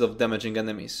allies instead of damaging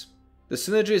enemies. The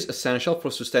synergy is essential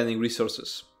for sustaining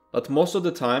resources, but most of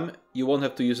the time you won't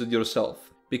have to use it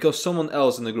yourself, because someone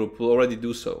else in the group will already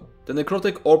do so. The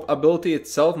Necrotic Orb ability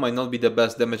itself might not be the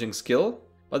best damaging skill,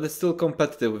 but it's still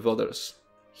competitive with others.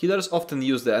 Healers often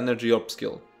use the Energy Orb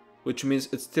skill, which means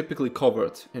it's typically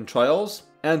covered in trials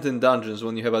and in dungeons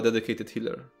when you have a dedicated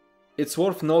healer. It's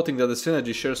worth noting that the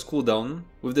synergy shares cooldown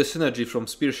with the synergy from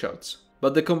Spear Shards,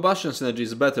 but the Combustion synergy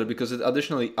is better because it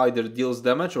additionally either deals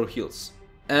damage or heals.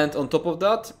 And on top of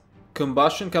that,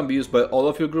 Combustion can be used by all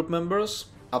of your group members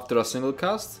after a single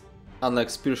cast, unlike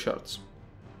Spear Shards.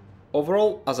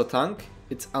 Overall, as a tank,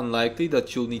 it's unlikely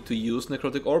that you'll need to use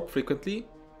Necrotic Orb frequently,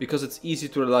 because it's easy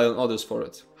to rely on others for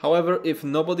it. However, if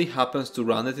nobody happens to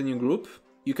run it in your group,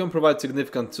 you can provide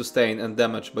significant sustain and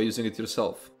damage by using it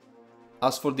yourself.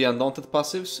 As for the Undaunted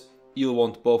passives, you'll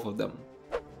want both of them.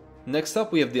 Next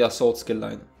up we have the Assault skill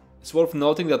line. It's worth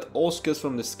noting that all skills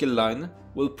from the skill line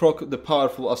will proc the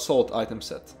powerful Assault item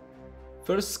set.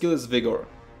 First skill is Vigor.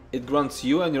 It grants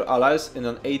you and your allies in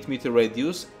an 8 meter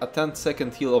radius a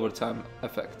 10-second heal over time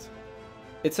effect.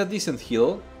 It's a decent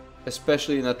heal,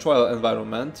 especially in a trial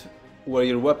environment where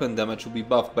your weapon damage will be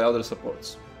buffed by other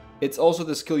supports. It's also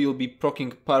the skill you'll be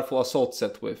proccing powerful Assault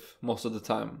set with most of the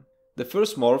time. The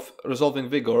first morph, Resolving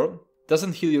Vigor,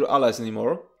 doesn't heal your allies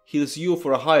anymore, heals you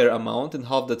for a higher amount in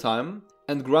half the time,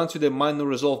 and grants you the Minor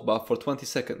Resolve buff for 20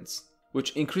 seconds,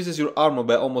 which increases your armor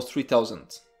by almost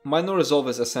 3000. Minor Resolve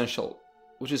is essential,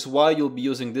 which is why you'll be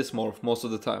using this morph most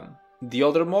of the time. The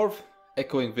other morph,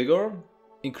 Echoing Vigor,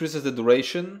 increases the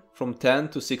duration from 10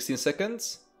 to 16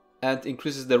 seconds and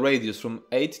increases the radius from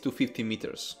 8 to 50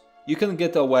 meters. You can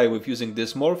get away with using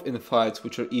this morph in fights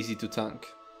which are easy to tank.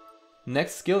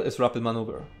 Next skill is Rapid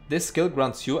Maneuver. This skill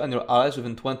grants you and your allies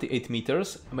within 28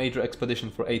 meters a major expedition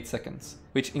for 8 seconds,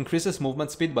 which increases movement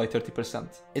speed by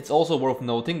 30%. It's also worth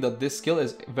noting that this skill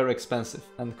is very expensive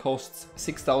and costs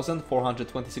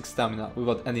 6426 stamina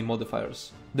without any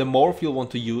modifiers. The morph you'll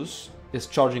want to use is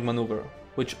Charging Maneuver,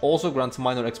 which also grants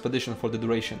minor expedition for the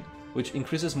duration, which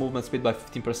increases movement speed by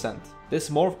 15%. This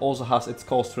morph also has its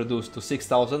cost reduced to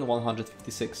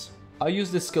 6156. I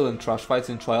use this skill in trash fights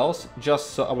in trials,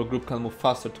 just so our group can move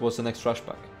faster towards the next trash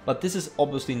pack. But this is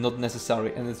obviously not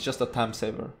necessary and it's just a time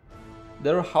saver.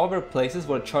 There are however places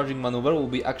where Charging Maneuver will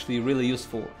be actually really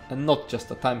useful, and not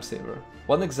just a time saver.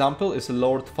 One example is a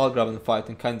Lord Falgraven fight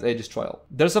in Kind's Aegis trial.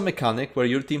 There's a mechanic where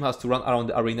your team has to run around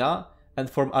the arena and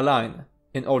form a line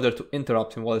in order to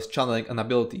interrupt him while he's channeling an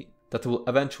ability that will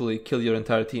eventually kill your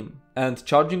entire team. And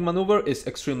Charging Maneuver is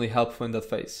extremely helpful in that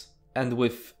phase. And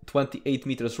with 28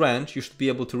 meters range, you should be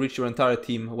able to reach your entire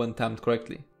team when timed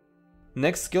correctly.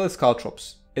 Next skill is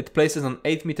Caltrops. It places an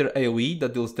 8 meter AoE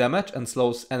that deals damage and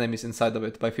slows enemies inside of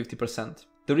it by 50%.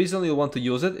 The reason you'll want to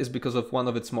use it is because of one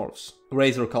of its morphs,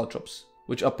 Razor Caltrops,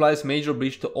 which applies Major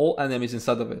Breach to all enemies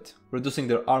inside of it, reducing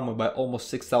their armor by almost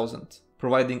 6000,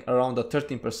 providing around a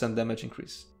 13% damage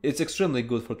increase. It's extremely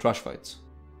good for trash fights.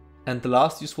 And the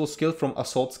last useful skill from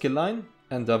Assault skill line,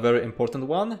 and a very important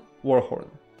one, Warhorn.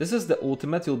 This is the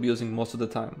ultimate you'll be using most of the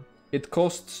time. It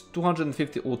costs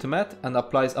 250 ultimate and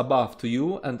applies a buff to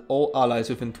you and all allies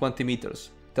within 20 meters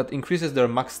that increases their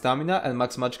max stamina and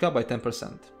max magicka by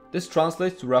 10%. This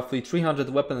translates to roughly 300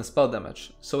 weapon and spell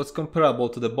damage, so it's comparable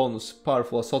to the bonus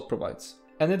powerful Assault provides.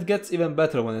 And it gets even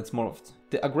better when it's morphed.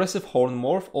 The Aggressive Horn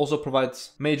morph also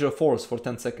provides Major Force for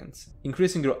 10 seconds,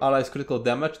 increasing your allies' critical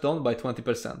damage done by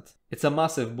 20%. It's a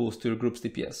massive boost to your group's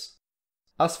DPS.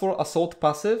 As for Assault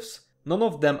passives, none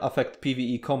of them affect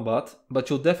PvE combat, but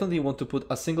you'll definitely want to put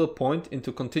a single point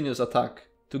into continuous attack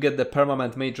to get the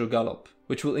permanent Major Gallop,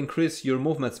 which will increase your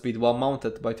movement speed while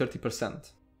mounted by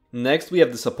 30%. Next we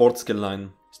have the Support skill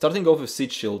line. Starting off with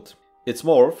Siege Shield. Its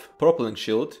morph, Propelling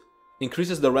Shield,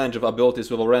 increases the range of abilities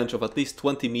with a range of at least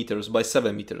 20 meters by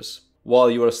 7 meters.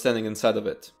 while you are standing inside of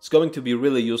it. It's going to be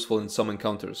really useful in some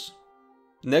encounters.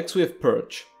 Next we have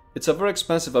Purge. It's a very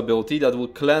expensive ability that will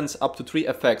cleanse up to 3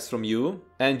 effects from you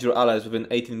and your allies within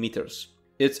 18 meters.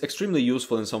 It's extremely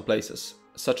useful in some places,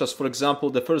 such as for example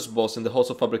the first boss in the Halls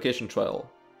of Fabrication trial,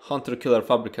 Hunter Killer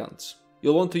Fabricants.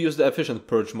 You'll want to use the efficient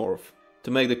Purge morph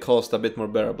to make the cost a bit more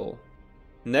bearable.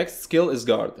 Next skill is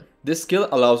Guard. This skill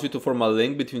allows you to form a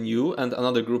link between you and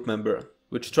another group member,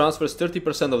 which transfers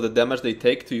 30% of the damage they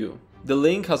take to you. The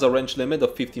link has a range limit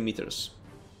of 50 meters.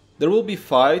 There will be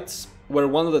fights where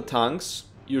one of the tanks,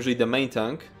 usually the main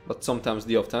tank, but sometimes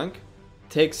the off tank,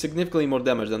 takes significantly more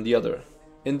damage than the other.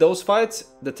 In those fights,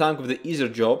 the tank with the easier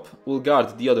job will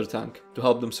guard the other tank to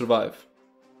help them survive.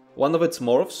 One of its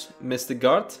morphs, Mystic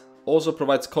Guard, also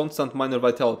provides constant minor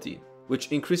vitality,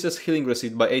 which increases healing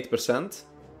received by 8%,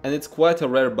 and it's quite a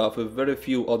rare buff with very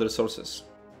few other sources.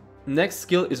 Next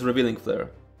skill is Revealing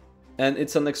Flare, and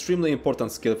it's an extremely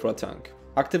important skill for a tank.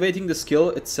 Activating the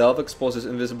skill itself exposes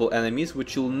invisible enemies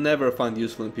which you'll never find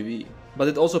useful in PvE, but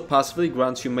it also passively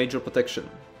grants you major protection,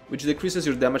 which decreases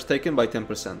your damage taken by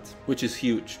 10%, which is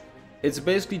huge. It's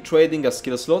basically trading a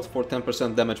skill slot for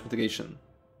 10% damage mitigation.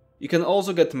 You can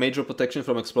also get major protection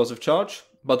from explosive charge,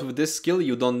 but with this skill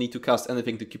you don't need to cast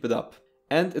anything to keep it up.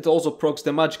 And it also procs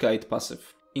the Magicka 8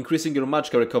 passive, increasing your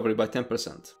Magicka recovery by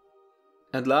 10%.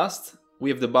 And last, we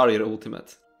have the Barrier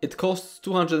ultimate. It costs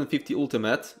 250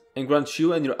 ultimate and grants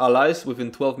you and your allies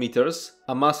within 12 meters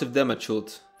a massive damage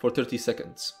shield for 30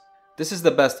 seconds. This is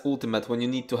the best ultimate when you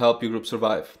need to help your group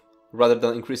survive, rather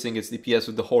than increasing its DPS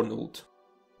with the Horn ult.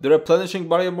 The Replenishing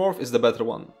Barrier morph is the better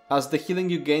one, as the healing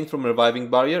you gain from Reviving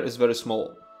Barrier is very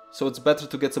small, so it's better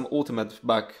to get some ultimate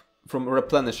back from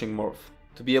Replenishing morph,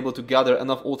 to be able to gather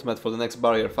enough ultimate for the next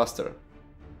barrier faster.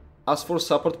 As for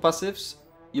support passives,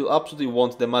 you'll absolutely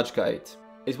want the Magicka 8.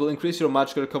 It will increase your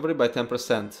Magicka recovery by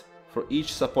 10% for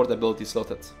each support ability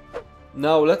slotted.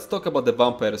 Now let's talk about the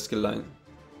Vampire skill line.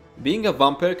 Being a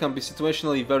vampire can be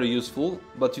situationally very useful,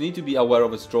 but you need to be aware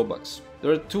of its drawbacks.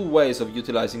 There are 2 ways of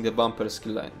utilizing the Vampire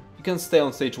skill line. You can stay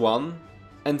on stage 1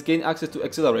 and gain access to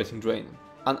Exhilarating Drain,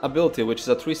 an ability which is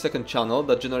a 3-second channel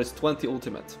that generates 20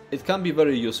 ultimate. It can be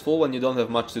very useful when you don't have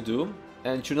much to do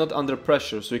and you're not under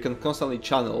pressure, so you can constantly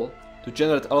channel to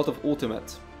generate a lot of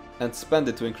ultimate and spend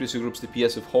it to increase your group's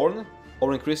DPS with Horn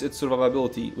or increase its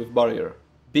survivability with Barrier.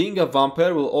 Being a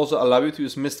vampire will also allow you to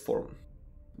use Mist Form,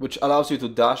 which allows you to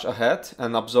dash ahead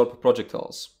and absorb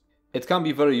projectiles. It can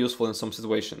be very useful in some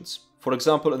situations. For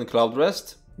example, in Cloud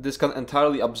Rest, this can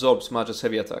entirely absorb Smage's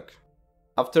heavy attack.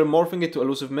 After morphing it to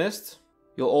Elusive Mist,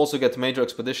 you'll also get Major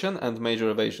Expedition and Major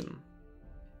Evasion.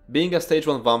 Being a stage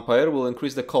 1 vampire will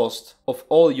increase the cost of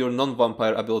all your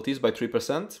non-vampire abilities by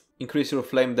 3%, increase your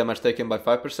flame damage taken by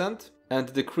 5%,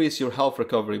 and decrease your health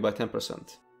recovery by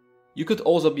 10%. You could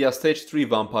also be a stage 3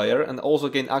 vampire and also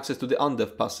gain access to the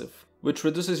Undeath passive, which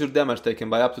reduces your damage taken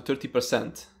by up to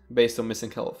 30% based on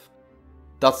missing health.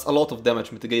 That's a lot of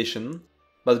damage mitigation,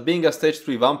 but being a stage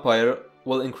 3 vampire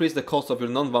will increase the cost of your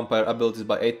non-vampire abilities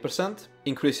by 8%,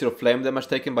 increase your flame damage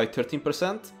taken by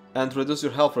 13%, and reduce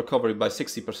your health recovery by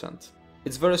 60%.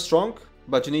 It's very strong,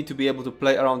 but you need to be able to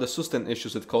play around the sustain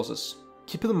issues it causes.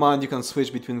 Keep in mind you can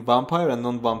switch between vampire and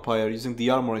non-vampire using the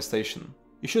armory station.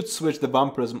 You should switch the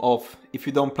vampirism off if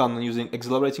you don't plan on using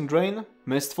Exhilarating Drain,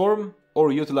 Mist Form,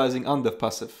 or utilizing Undeath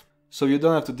passive, so you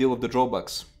don't have to deal with the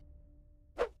drawbacks.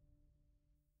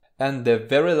 And the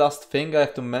very last thing I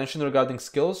have to mention regarding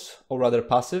skills, or rather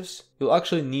passives, you'll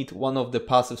actually need one of the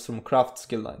passives from craft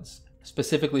skill lines,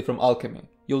 specifically from alchemy.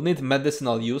 You'll need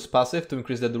medicinal use passive to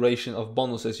increase the duration of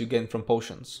bonuses you gain from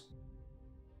potions.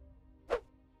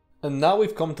 And now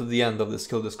we've come to the end of the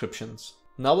skill descriptions.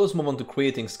 Now let's move on to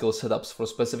creating skill setups for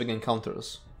specific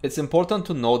encounters. It's important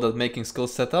to know that making skill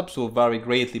setups will vary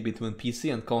greatly between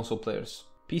PC and console players.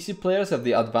 PC players have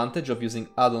the advantage of using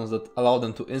add-ons that allow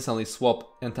them to instantly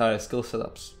swap entire skill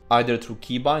setups, either through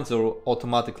keybinds or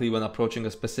automatically when approaching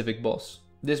a specific boss.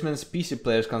 This means PC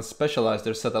players can specialize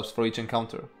their setups for each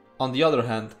encounter. On the other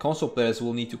hand, console players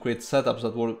will need to create setups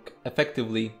that work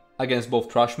effectively against both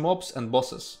trash mobs and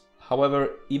bosses. However,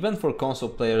 even for console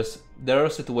players, there are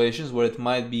situations where it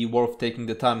might be worth taking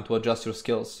the time to adjust your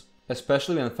skills,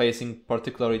 especially when facing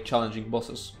particularly challenging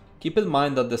bosses. Keep in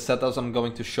mind that the setups I'm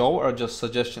going to show are just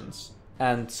suggestions,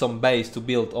 and some base to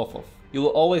build off of. You will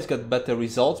always get better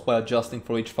results by adjusting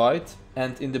for each fight,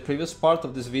 and in the previous part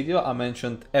of this video I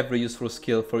mentioned every useful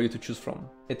skill for you to choose from.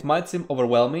 It might seem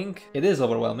overwhelming, it is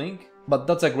overwhelming, but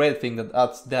that's a great thing that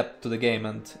adds depth to the game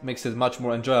and makes it much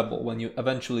more enjoyable when you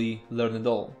eventually learn it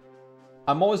all.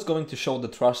 I'm always going to show the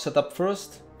trash setup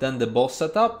first, then the boss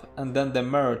setup, and then the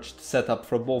merged setup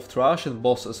for both trash and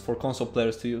bosses for console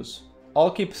players to use.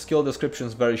 I'll keep skill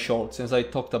descriptions very short since I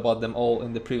talked about them all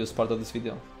in the previous part of this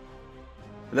video.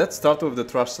 Let's start with the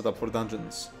trash setup for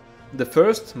dungeons. The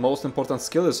first, most important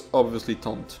skill is obviously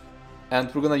Taunt,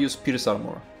 and we're gonna use Pierce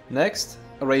Armor. Next,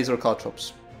 Razor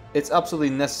Caltrops. It's absolutely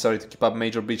necessary to keep up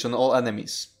Major Breach on all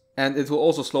enemies, and it will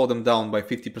also slow them down by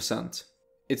 50%.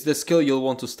 It's the skill you'll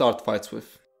want to start fights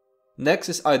with. Next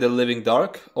is either Living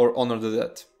Dark or Honor the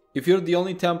Dead. If you're the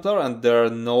only Templar and there are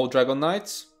no Dragon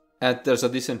Knights, and there's a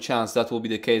decent chance that will be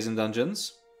the case in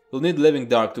dungeons, you'll need Living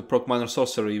Dark to proc Minor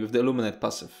Sorcery with the Illuminate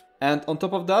passive. And on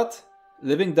top of that,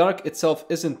 Living Dark itself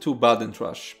isn't too bad in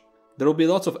Trash. There will be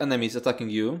lots of enemies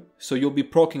attacking you, so you'll be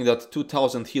proccing that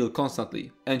 2000 heal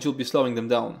constantly, and you'll be slowing them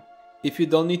down. If you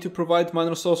don't need to provide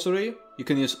Minor Sorcery, you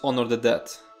can use Honor the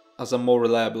Dead as a more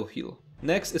reliable heal.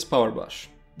 Next is Power Bash.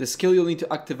 The skill you'll need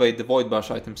to activate the Void Bash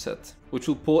item set, which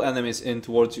will pull enemies in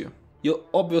towards you. You'll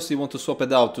obviously want to swap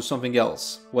it out to something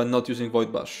else when not using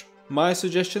Void Bash. My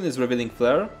suggestion is Revealing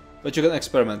Flare, but you can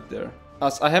experiment there,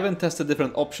 as I haven't tested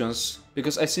different options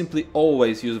because I simply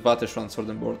always use Vatershrans for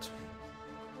them board.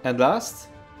 And last,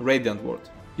 Radiant Ward,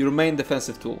 your main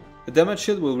defensive tool. The damage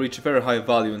shield will reach very high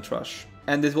value in Trash,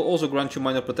 and it will also grant you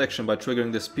minor protection by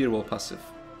triggering the Spear Wall passive.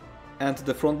 And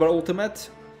the front bar ultimate,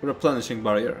 Replenishing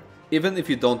Barrier. Even if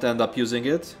you don't end up using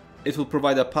it, it will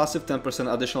provide a passive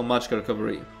 10% additional magicka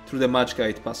recovery through the Magicka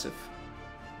 8 passive.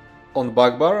 On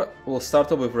Backbar, we'll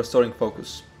start off with Restoring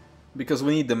Focus, because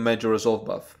we need the major resolve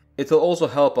buff. It will also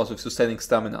help us with sustaining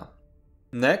stamina.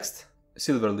 Next,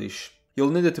 Silver Leash. You'll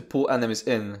need it to pull enemies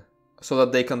in, so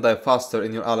that they can die faster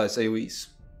in your allies' AoEs.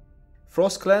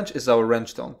 Frost Clench is our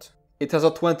range taunt. It has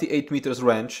a 28 meters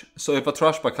range, so if a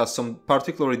trash pack has some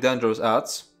particularly dangerous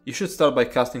adds, you should start by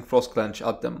casting Frost Clench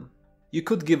at them. You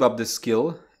could give up this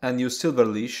skill and use Silver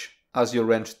Leash as your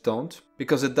ranged taunt,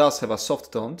 because it does have a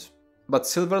soft taunt, but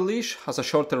Silver Leash has a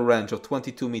shorter range of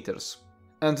 22 meters,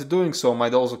 and doing so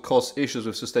might also cause issues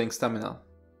with sustaining stamina.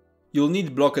 You'll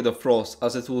need Blockade of Frost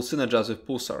as it will synergize with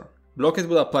Pulsar. Blockade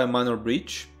will apply Minor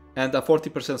Breach and a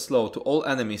 40% slow to all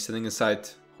enemies sitting inside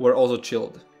who are also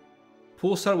chilled.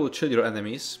 Pulsar will chill your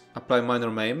enemies, apply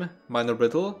Minor Maim, Minor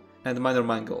Brittle, and Minor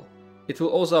Mangle. It will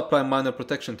also apply Minor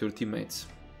Protection to your teammates.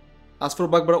 As for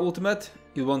Backbar Ultimate,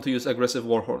 you'll want to use Aggressive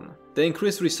Warhorn. The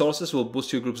increased resources will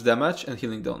boost your group's damage and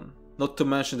healing done, not to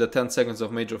mention the 10 seconds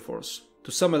of Major Force.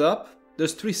 To sum it up,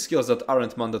 there's 3 skills that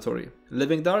aren't mandatory: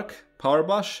 Living Dark, Power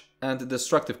Bash, and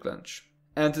Destructive Clench.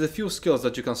 And the few skills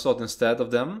that you can slot instead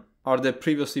of them are the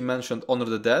previously mentioned Honor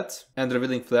the Dead and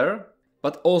Revealing Flare,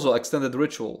 but also Extended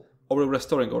Ritual or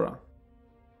Restoring Aura.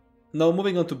 Now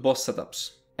moving on to boss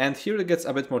setups, and here it gets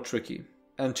a bit more tricky,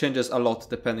 and changes a lot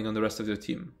depending on the rest of your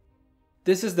team.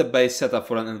 This is the base setup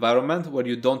for an environment where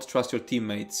you don't trust your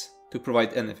teammates to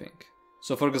provide anything.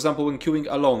 So for example when queuing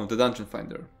alone with the Dungeon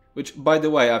Finder, which by the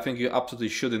way I think you absolutely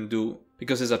shouldn't do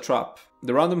because it's a trap.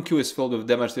 The random queue is filled with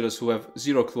damage dealers who have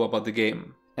zero clue about the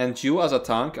game, and you as a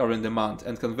tank are in demand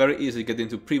and can very easily get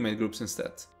into pre-made groups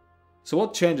instead. So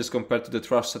what changes compared to the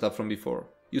trash setup from before?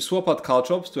 You swap out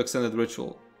Caltrops to Extended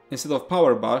Ritual. Instead of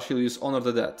Power Bash you'll use Honor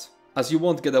the Dead, as you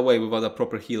won't get away without a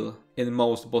proper heal in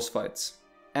most boss fights.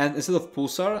 And instead of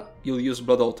Pulsar, you'll use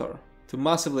Blood Altar to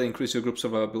massively increase your group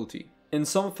survivability. In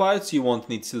some fights you won't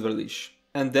need Silver Leash,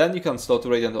 and then you can slot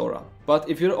Radiant Aura. But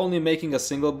if you're only making a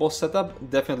single boss setup,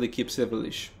 definitely keep Silver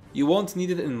Leash. You won't need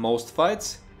it in most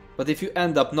fights, but if you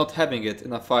end up not having it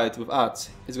in a fight with adds,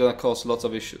 it's gonna cause lots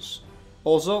of issues.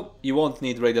 Also, you won't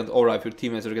need Radiant Aura if your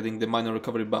teammates are getting the minor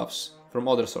recovery buffs from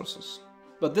other sources.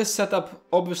 But this setup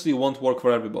obviously won't work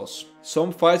for every boss.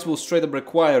 Some fights will straight up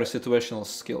require situational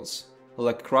skills,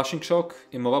 like Crushing Shock,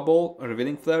 Immovable,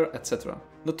 Revealing Flare, etc.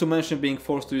 Not to mention being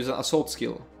forced to use an Assault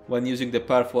skill when using the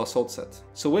powerful Assault set.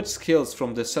 So which skills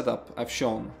from this setup I've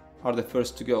shown are the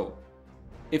first to go?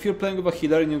 If you're playing with a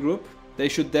healer in your group, they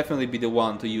should definitely be the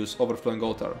one to use Overflowing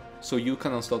Altar, so you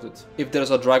can unslot it. If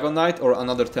there's a Dragon Knight or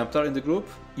another Templar in the group,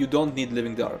 you don't need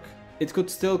Living Dark. It could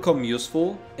still come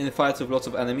useful in fights with lots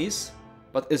of enemies,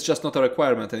 but it's just not a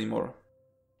requirement anymore.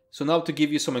 So now to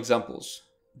give you some examples.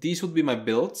 These would be my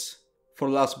builds for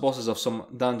last bosses of some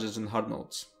dungeons and hard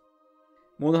modes.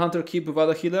 Moonhunter Keep without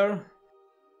a healer,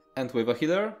 and with a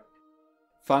healer.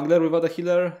 Fangler without a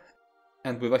healer,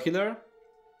 and with a healer.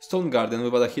 Stone Garden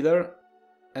without a healer,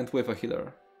 and with a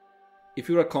healer. If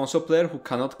you're a console player who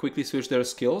cannot quickly switch their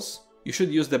skills, you should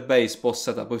use the base boss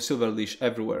setup with Silver Leash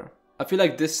everywhere. I feel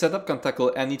like this setup can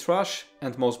tackle any trash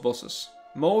and most bosses.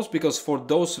 Most because for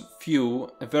those few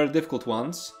very difficult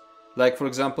ones, like for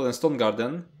example in Stone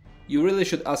Garden, you really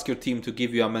should ask your team to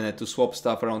give you a minute to swap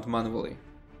stuff around manually.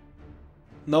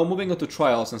 Now moving on to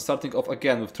trials and starting off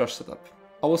again with trash setup.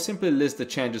 I will simply list the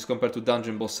changes compared to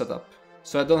dungeon boss setup,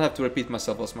 so I don't have to repeat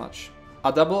myself as much.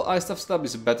 A double ice staff setup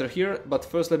is better here, but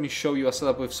first let me show you a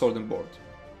setup with sword and board.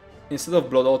 Instead of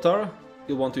Blood Altar,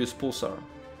 you'll want to use Pulsar.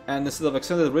 And instead of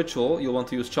Extended Ritual, you'll want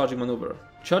to use Charging Maneuver.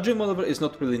 Charging Maneuver is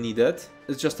not really needed,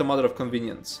 it's just a matter of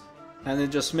convenience. And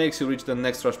it just makes you reach the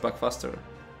next rush back faster.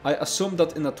 I assume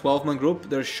that in a 12-man group,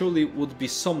 there surely would be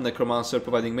some Necromancer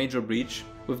providing major breach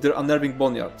with their Unnerving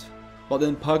Boneyard. But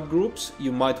in pack groups,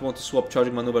 you might want to swap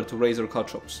Charging Maneuver to Razor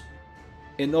Caltrops.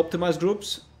 In optimized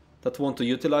groups that want to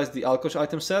utilize the Alkosh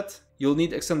item set, you'll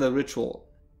need Extended Ritual,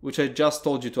 which I just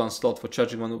told you to unslot for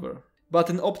Charging Maneuver. But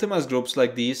in optimized groups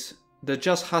like these, there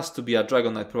just has to be a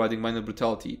Dragon Knight providing minor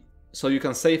brutality, so you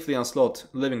can safely unslot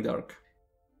Living Dark.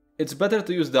 It's better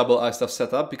to use double Ice Staff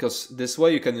setup because this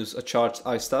way you can use a charged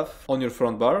Ice Staff on your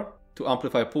front bar to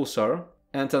amplify Pulsar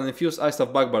and an infused Ice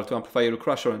Staff back bar to amplify your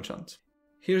Crusher enchant.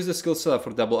 Here's the skill setup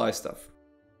for double Ice Staff.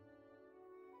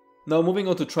 Now moving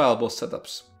on to trial boss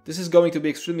setups. This is going to be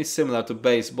extremely similar to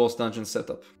base boss dungeon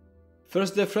setup.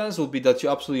 First difference will be that you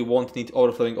absolutely won't need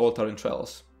Overflowing Altar in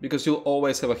trials, because you'll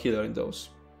always have a healer in those.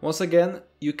 Once again,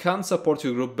 you can support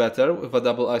your group better with a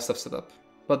double Ice Staff setup,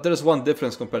 but there's one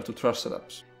difference compared to trash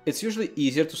setups. It's usually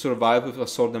easier to survive with a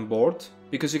sword and board,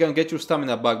 because you can get your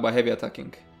stamina back by heavy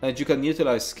attacking, and you can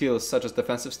utilize skills such as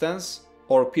Defensive Stance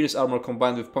or Pierce Armor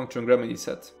combined with Puncturing Remedy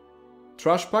set.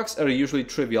 Trash packs are usually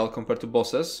trivial compared to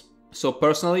bosses, so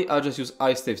personally I just use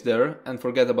ice staves there and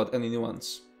forget about any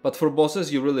nuance. But for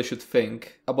bosses you really should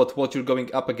think about what you're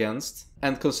going up against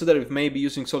and consider if maybe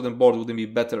using sword and board wouldn't be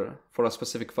better for a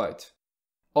specific fight.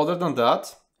 Other than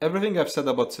that, everything I've said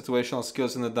about situational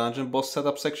skills in the dungeon boss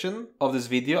setup section of this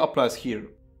video applies here,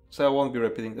 so I won't be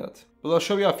repeating that. But I'll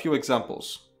show you a few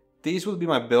examples. These will be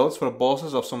my builds for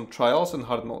bosses of some trials and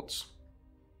hard modes.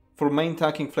 For main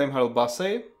tanking Flame Herald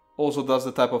Basse, also that's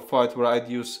the type of fight where I'd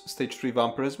use stage 3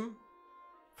 Vampirism.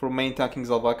 For main tanking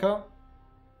Zalvaka,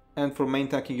 and for main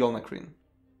tanking Yolnacrene.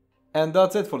 And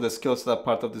that's it for the skill setup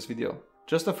part of this video.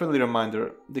 Just a friendly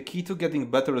reminder, the key to getting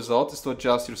better results is to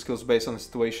adjust your skills based on the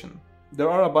situation. There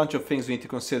are a bunch of things you need to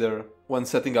consider when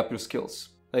setting up your skills,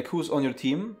 like who's on your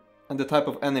team and the type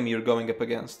of enemy you're going up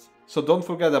against. So don't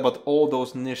forget about all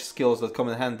those niche skills that come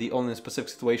in handy only in specific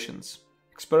situations.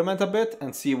 Experiment a bit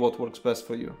and see what works best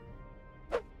for you.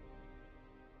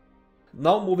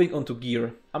 Now moving on to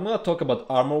gear, I'm gonna talk about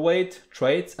armor weight,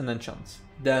 traits and enchants.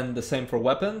 Then the same for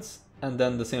weapons, and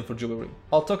then the same for jewelry.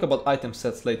 I'll talk about item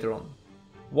sets later on.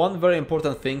 One very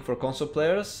important thing for console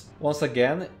players, once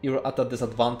again, you're at a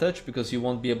disadvantage because you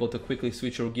won't be able to quickly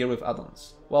switch your gear with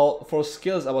add-ons. Well, for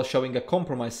skills I was showing a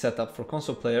compromise setup for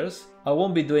console players, I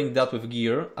won't be doing that with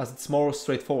gear as it's more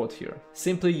straightforward here.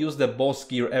 Simply use the boss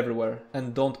gear everywhere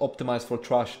and don't optimize for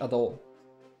trash at all.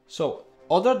 So,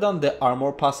 other than the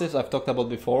armor passives I've talked about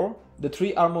before, the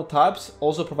 3 armor types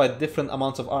also provide different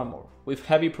amounts of armor, with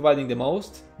heavy providing the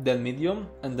most, then medium,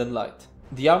 and then light.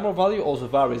 The armor value also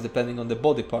varies depending on the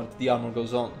body part the armor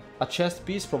goes on. A chest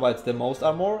piece provides the most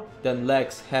armor, then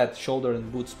legs, head, shoulder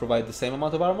and boots provide the same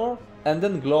amount of armor, and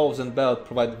then gloves and belt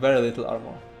provide very little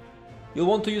armor. You'll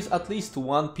want to use at least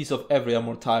one piece of every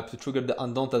armor type to trigger the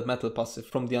Undaunted Metal passive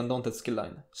from the Undaunted skill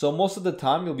line. So most of the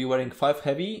time you'll be wearing 5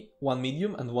 heavy, 1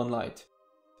 medium and 1 light.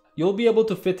 You'll be able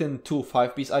to fit in 2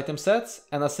 5-piece item sets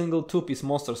and a single 2-piece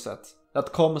monster set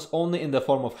that comes only in the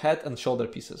form of head and shoulder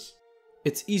pieces.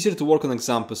 It's easier to work on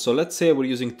examples, so let's say we're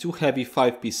using 2 heavy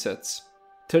 5-piece sets,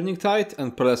 Turning Tide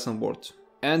and Pearlescent Ward,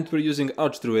 and we're using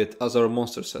Archdruid as our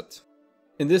monster set.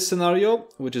 In this scenario,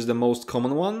 which is the most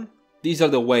common one, these are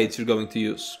the weights you're going to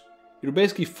use. You're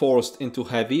basically forced into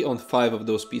heavy on 5 of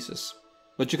those pieces,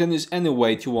 but you can use any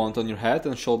weight you want on your head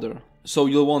and shoulder. So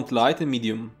you'll want light and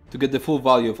medium to get the full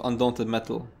value of Undaunted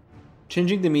Metal.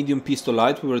 Changing the medium piece to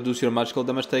light will reduce your magical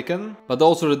damage taken, but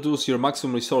also reduce your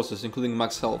maximum resources including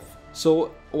max health.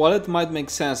 So while it might make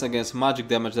sense against magic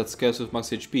damage that scales with max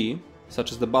HP,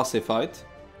 such as the Basse fight,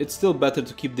 it's still better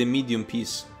to keep the medium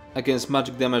piece against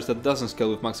magic damage that doesn't scale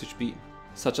with max HP,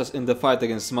 such as in the fight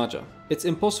against Smaja. It's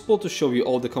impossible to show you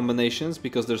all the combinations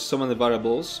because there's so many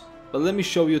variables, but let me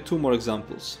show you 2 more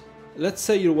examples. Let's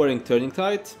say you're wearing Turning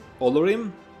Tide,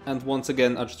 Olorim, and once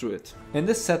again Archdruid. In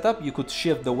this setup you could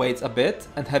shift the weights a bit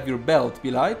and have your belt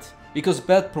be light, because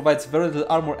belt provides very little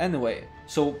armor anyway,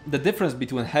 so the difference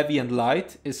between heavy and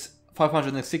light is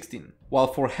 516, while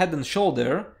for head and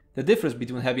shoulder the difference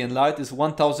between heavy and light is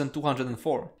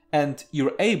 1204, and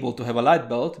you're able to have a light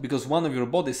belt because one of your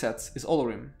body sets is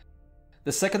Olorim.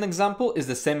 The second example is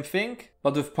the same thing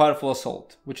but with Powerful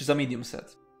Assault, which is a medium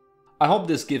set. I hope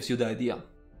this gives you the idea.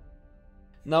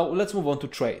 Now let's move on to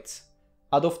traits.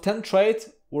 Out of 10 traits,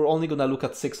 we're only gonna look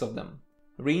at 6 of them.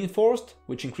 Reinforced,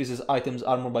 which increases items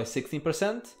armor by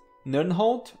 16%,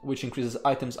 Nirnhold, which increases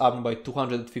items armor by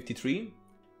 253.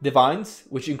 Divines,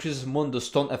 which increases Mundus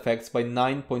stone effects by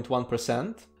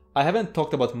 9.1%. I haven't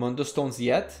talked about Mundus stones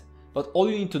yet, but all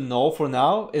you need to know for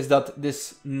now is that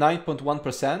this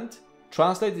 9.1%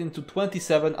 translates into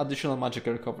 27 additional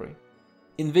magical recovery.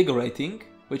 Invigorating,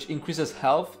 which increases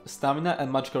health, stamina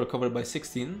and magical recovery by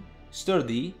 16.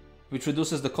 Sturdy, which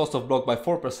reduces the cost of block by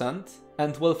 4%.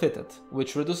 And well-fitted,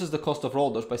 which reduces the cost of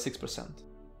roll dodge by 6%.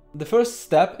 The first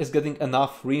step is getting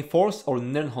enough Reinforced or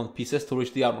Nirnhold pieces to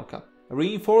reach the armor cap.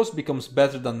 Reinforced becomes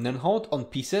better than Nirnhold on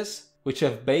pieces which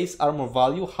have base armor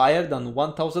value higher than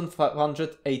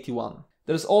 1581.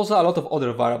 There's also a lot of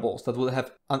other variables that will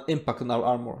have an impact on our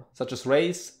armor, such as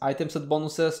race, item set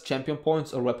bonuses, champion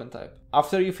points or weapon type.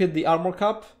 After you've hit the armor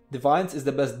cap, Divines is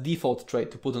the best default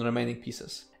trait to put on remaining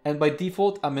pieces. And by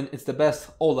default, I mean it's the best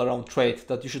all-around trait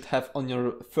that you should have on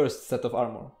your first set of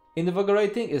armor.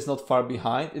 Invigorating is not far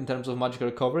behind in terms of magical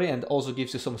recovery and also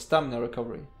gives you some stamina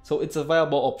recovery, so it's a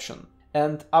viable option.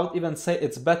 And I would even say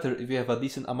it's better if you have a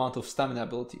decent amount of stamina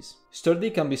abilities. Sturdy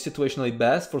can be situationally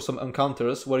best for some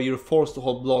encounters where you're forced to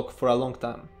hold block for a long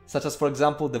time, such as for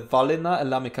example the Valina and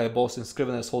Lamikai boss in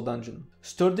Scrivener's Hole dungeon.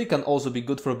 Sturdy can also be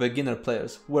good for beginner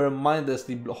players who are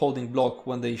mindlessly holding block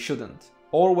when they shouldn't,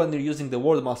 or when you're using the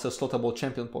Worldmaster slottable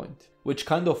champion point, which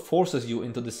kind of forces you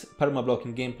into this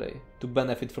perma-blocking gameplay to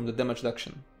benefit from the damage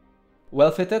reduction.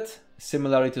 Well-fitted,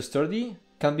 similarly to Sturdy,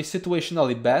 can be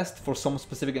situationally best for some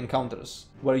specific encounters,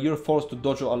 where you're forced to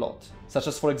dodge a lot, such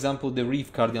as for example the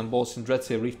Reef Guardian boss in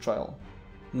Dreadsail Reef Trial.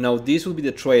 Now these will be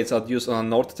the traits I'd use on a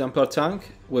North Templar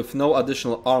tank, with no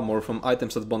additional armor from item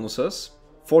set bonuses,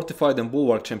 Fortified and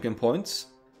Bulwark champion points,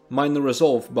 minor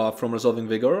resolve buff from Resolving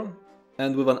Vigor,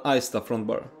 and with an Ice Staff front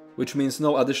bar, which means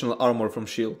no additional armor from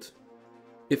shield.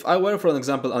 If I were for an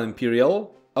example an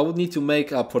Imperial, I would need to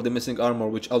make up for the missing armor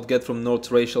which I would get from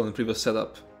North's racial in previous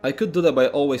setup. I could do that by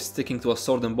always sticking to a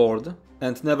sword and board,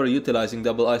 and never utilizing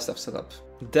double Ice Staff setup.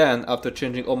 Then, after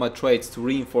changing all my traits to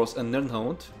Reinforce and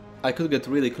Nirnhold, I could get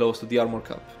really close to the armor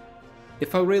cap.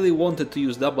 If I really wanted to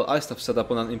use double Ice Staff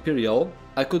setup on an Imperial,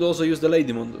 I could also use the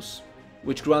Lady Mundus,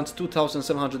 which grants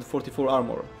 2744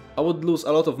 armor. I would lose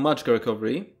a lot of magical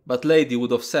recovery, but Lady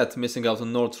would offset missing out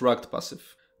on North's Rugged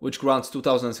passive, which grants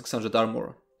 2600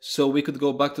 armor. So we could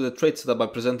go back to the trait setup I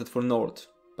presented for North,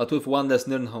 but with one less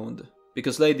Nirnhold,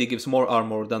 because Lady gives more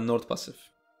armor than North passive.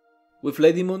 With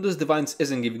Lady Mundus, Divines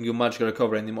isn't giving you magical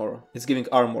recovery anymore, it's giving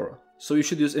armor, so you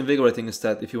should use Invigorating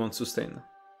instead if you want sustain.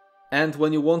 And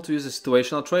when you want to use a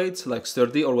situational traits like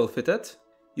Sturdy or Well-fitted,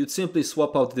 you'd simply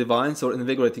swap out Divines or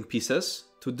Invigorating pieces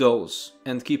to those,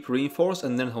 and keep Reinforce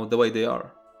and Nirnhold the way they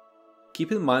are.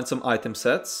 Keep in mind some item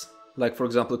sets, like for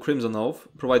example Crimson Oath,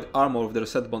 provide armor with their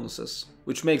set bonuses,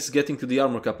 which makes getting to the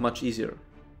armor cap much easier.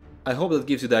 I hope that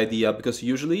gives you the idea, because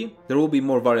usually there will be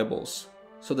more variables,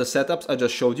 so the setups I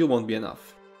just showed you won't be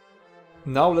enough.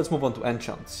 Now let's move on to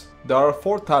enchants. There are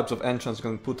 4 types of enchants you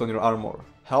can put on your armor: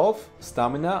 Health,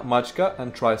 Stamina, Magicka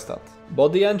and Tristat.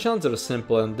 Body enchants are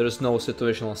simple and there's no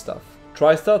situational stuff.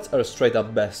 Tristats are straight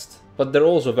up best, but they're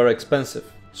also very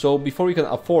expensive, so before you can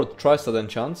afford Tristat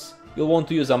enchants, you'll want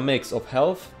to use a mix of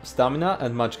Health, Stamina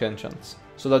and Magicka enchants,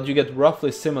 so that you get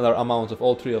roughly similar amounts of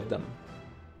all 3 of them.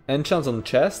 Enchants on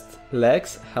chest,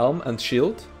 legs, helm and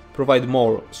shield provide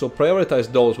more, so prioritize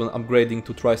those when upgrading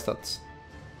to Tristats.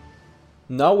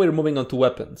 Now we're moving on to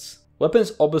weapons.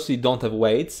 Weapons obviously don't have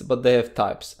weights, but they have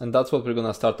types, and that's what we're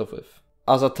gonna start off with.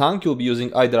 As a tank, you'll be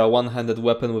using either a one-handed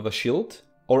weapon with a shield,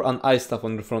 or an Ice Staff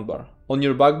on your front bar. On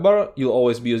your back bar, you'll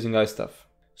always be using Ice Staff.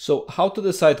 So how to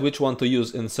decide which one to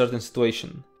use in certain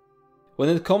situation? When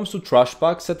it comes to trash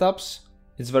pack setups,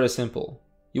 it's very simple.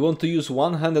 You want to use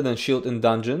one-handed and shield in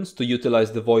dungeons to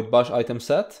utilize the Void Bash item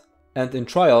set, and in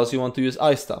trials you want to use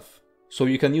Ice Staff, so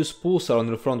you can use Pulsar on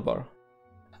your front bar.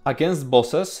 Against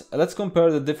bosses, let's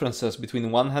compare the differences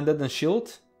between one-handed and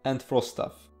shield and Frost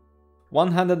Staff.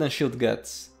 One-handed and shield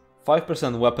gets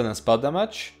 5% weapon and spell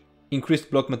damage,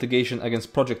 increased block mitigation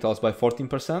against projectiles by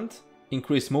 14%,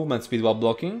 increased movement speed while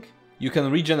blocking. You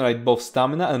can regenerate both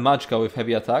stamina and magicka with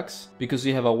heavy attacks, because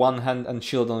you have a one hand and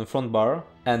shield on front bar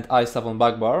and Ice Staff on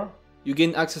back bar. You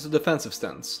gain access to defensive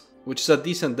stance, which is a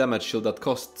decent damage shield that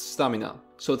costs stamina,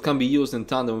 so it can be used in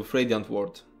tandem with Radiant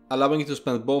Ward, allowing you to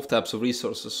spend both types of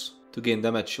resources to gain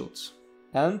damage shields.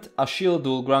 And a shield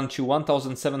will grant you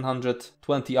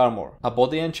 1720 armor, a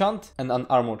body enchant and an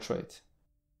armor trait.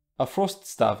 A Frost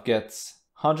Staff gets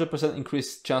 100%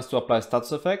 increased chance to apply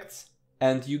status effects,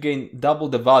 and you gain double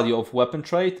the value of weapon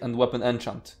trait and weapon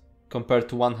enchant compared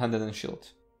to one-handed and shield.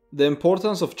 The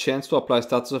importance of chance to apply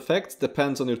status effects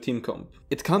depends on your team comp.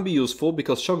 It can be useful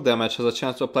because shock damage has a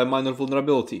chance to apply minor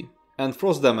vulnerability, and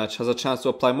frost damage has a chance to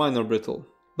apply minor brittle.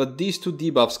 But these two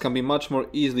debuffs can be much more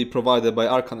easily provided by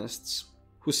arcanists,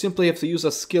 who simply have to use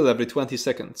a skill every 20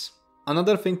 seconds.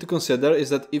 Another thing to consider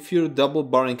is that if you're double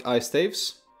barring ice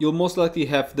staves, you'll most likely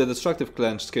have the destructive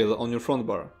clench skill on your front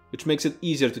bar, which makes it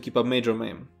easier to keep a major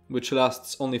maim, which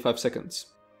lasts only 5 seconds.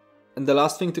 And the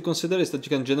last thing to consider is that you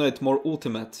can generate more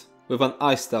ultimate with an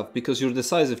ice staff, because your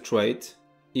decisive trait,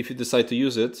 if you decide to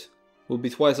use it, will be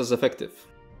twice as effective.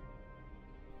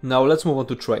 Now let's move on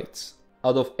to traits.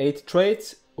 Out of 8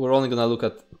 traits, we're only gonna look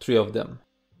at 3 of them.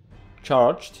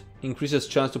 Charged increases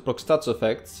chance to proc stats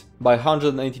effects by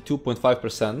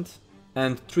 182.5%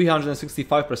 and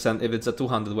 365% if it's a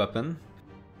two-handed weapon.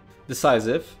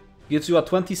 Decisive gives you a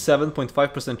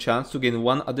 27.5% chance to gain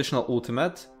 1 additional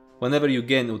ultimate whenever you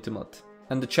gain ultimate,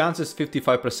 and the chance is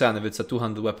 55% if it's a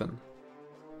two-handed weapon.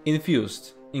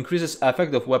 Infused increases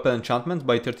effect of weapon enchantment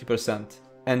by 30%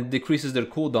 and decreases their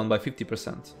cooldown by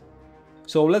 50%.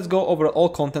 So let's go over all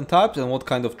content types and what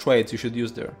kind of traits you should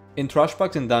use there. In trash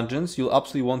packs and dungeons, you'll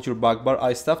absolutely want your backbar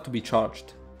ice staff to be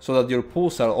charged, so that your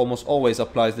pulsar almost always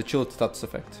applies the chilled stats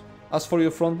effect. As for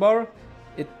your front bar,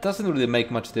 it doesn't really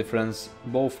make much difference,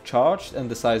 both charged and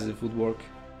decisive would work.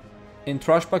 In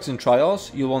trash packs and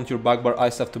trials, you'll want your backbar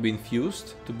ice staff to be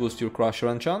infused to boost your crusher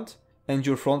enchant, and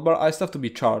your front bar ice staff to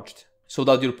be charged, so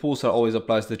that your pulsar always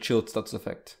applies the chilled stats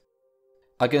effect.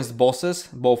 Against bosses,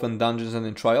 both in dungeons and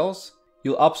in trials,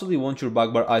 you'll absolutely want your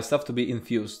backbar ice staff to be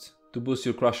infused to boost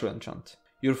your crusher enchant.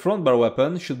 Your front bar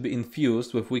weapon should be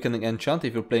infused with weakening enchant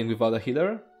if you're playing without a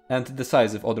healer, and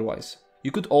decisive otherwise. You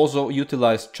could also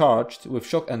utilize charged with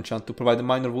shock enchant to provide a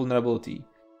minor vulnerability.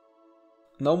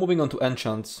 Now moving on to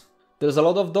enchants. There's a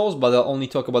lot of those, but I'll only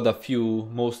talk about a few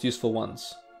most useful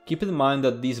ones. Keep in mind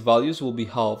that these values will be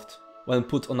halved when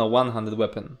put on a one-handed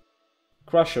weapon.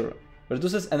 Crusher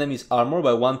reduces enemies' armor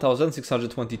by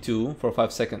 1622 for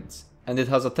 5 seconds, and it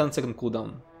has a 10-second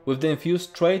cooldown. With the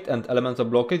infused trait and elemental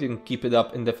blockade, you can keep it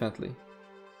up indefinitely.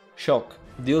 Shock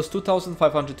deals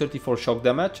 2534 shock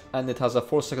damage, and it has a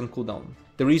 4-second cooldown.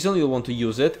 The reason you'll want to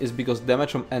use it is because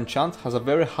damage from enchant has a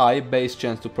very high base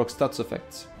chance to proc stats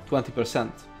effects, 20%.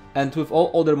 And with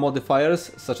all other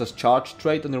modifiers, such as charge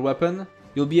trait on your weapon,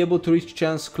 you'll be able to reach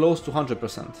chance close to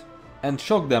 100%. And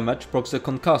shock damage procs the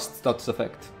concussed stats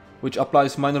effect, which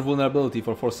applies minor vulnerability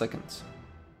for 4 seconds.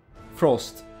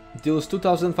 Frost deals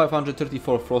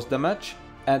 2534 frost damage,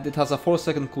 and it has a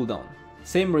 4-second cooldown.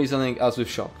 Same reasoning as with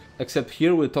shock, except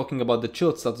here we're talking about the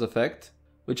chilled stats effect,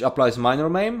 which applies minor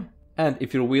maim, and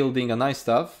if you're wielding an ice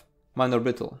staff, minor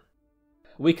brittle.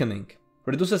 Weakening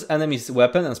reduces enemies'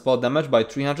 weapon and spell damage by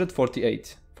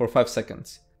 348 for 5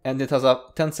 seconds, and it has a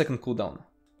 10-second cooldown.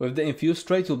 With the infused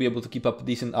trait, you'll be able to keep up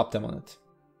decent uptime on it.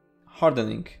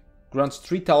 Hardening grants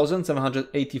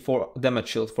 3784 damage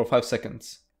shield for 5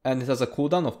 seconds, and it has a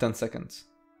cooldown of 10 seconds.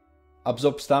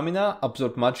 Absorb Stamina,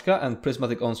 Absorb Magicka, and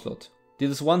Prismatic Onslaught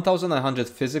deals 1900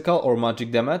 physical or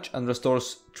magic damage and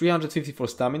restores 350 for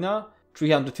Stamina,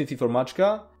 350 for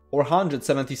Magicka, or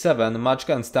 177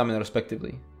 Magicka and Stamina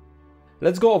respectively.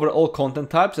 Let's go over all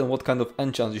content types and what kind of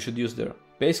enchants you should use there.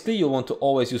 Basically, you'll want to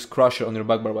always use Crusher on your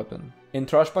backbar weapon. In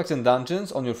trash packs and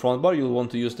dungeons, on your front bar you'll want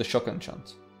to use the shock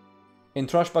enchant. In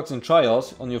trash packs and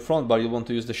trials, on your front bar you'll want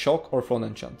to use the shock or front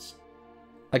enchants.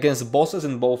 Against bosses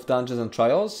in both dungeons and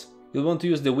trials, you'll want to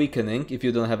use the weakening if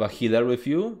you don't have a healer with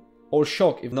you, or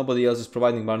shock if nobody else is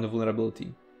providing minor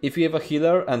vulnerability. If you have a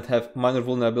healer and have minor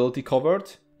vulnerability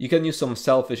covered, you can use some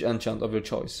selfish enchant of your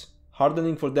choice.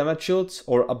 Hardening for damage shields,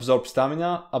 or Absorb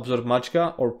Stamina, Absorb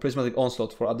Magicka, or Prismatic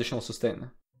Onslaught for additional sustain.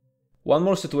 One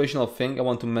more situational thing I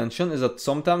want to mention is that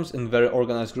sometimes in very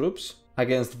organized groups,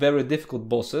 against very difficult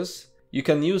bosses, you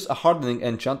can use a hardening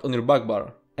enchant on your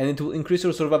backbar, and it will increase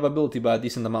your survivability by a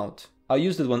decent amount. I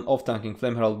used it when off-tanking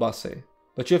Flame Herald Basse,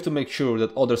 but you have to make sure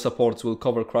that other supports will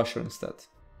cover Crusher instead.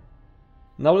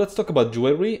 Now let's talk about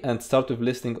jewelry and start with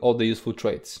listing all the useful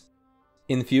traits.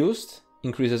 Infused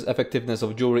increases effectiveness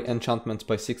of jewelry enchantments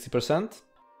by 60%.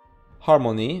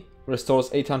 Harmony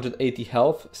restores 880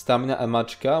 health, stamina and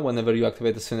magicka whenever you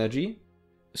activate a synergy.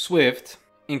 Swift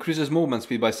increases movement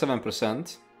speed by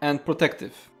 7%. And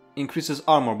Protective increases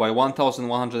armor by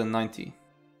 1190.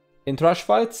 In trash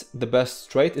fights, the best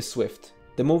trait is Swift.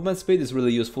 The movement speed is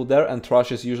really useful there, and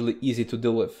trash is usually easy to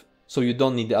deal with, so you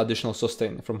don't need the additional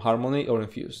sustain from Harmony or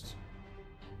Infused.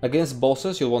 Against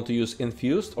bosses you'll want to use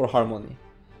Infused or Harmony.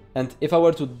 And if I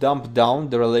were to dump down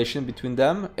the relation between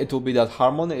them, it will be that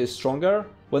Harmony is stronger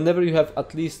whenever you have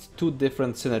at least 2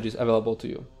 different synergies available to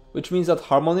you. Which means that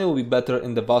Harmony will be better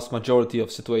in the vast majority of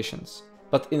situations.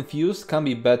 But Infused can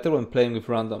be better when playing with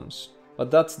randoms. But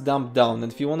that's dumped down,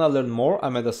 and if you wanna learn more, I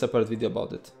made a separate video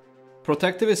about it.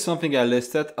 Protective is something I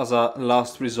listed as a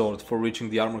last resort for reaching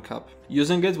the armor cap.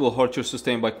 Using it will hurt your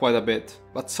sustain by quite a bit,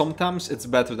 but sometimes it's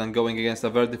better than going against a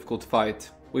very difficult fight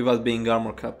without being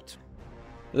armor capped.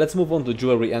 Let's move on to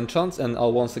jewelry enchants, and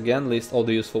I'll once again list all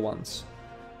the useful ones.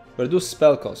 Reduce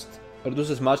spell cost.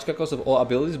 Reduces magicka cost of all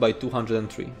abilities by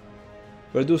 203.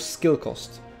 Reduce skill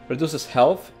cost. Reduces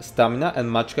health, stamina and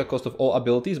magicka cost of all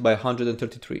abilities by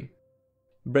 133.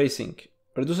 Bracing.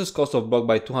 Reduces cost of block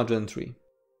by 203.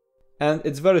 And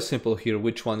it's very simple here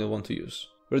which one you'll want to use.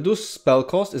 Reduce spell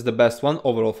cost is the best one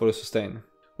overall for your sustain.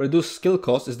 Reduce skill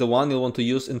cost is the one you'll want to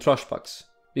use in trash packs,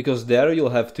 because there you'll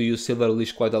have to use Silver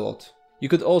Leash quite a lot. You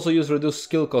could also use reduced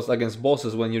skill cost against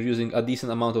bosses when you're using a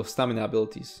decent amount of stamina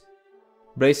abilities.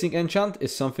 Bracing enchant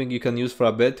is something you can use for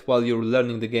a bit while you're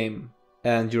learning the game,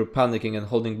 and you're panicking and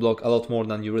holding block a lot more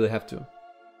than you really have to.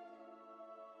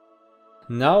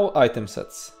 Now item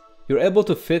sets. You're able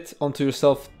to fit onto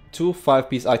yourself 2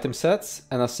 5-piece item sets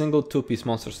and a single 2-piece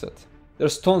monster set.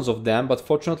 There's tons of them, but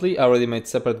fortunately I already made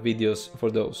separate videos for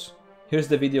those. Here's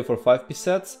the video for 5-piece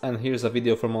sets and here's a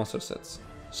video for monster sets.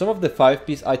 Some of the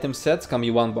 5-piece item sets can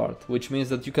be one-barred, which means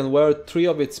that you can wear 3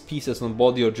 of its pieces on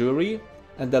body or jewelry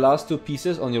and the last 2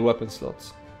 pieces on your weapon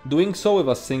slots. Doing so with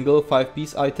a single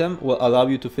 5-piece item will allow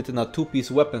you to fit in a 2-piece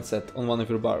weapon set on one of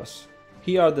your bars.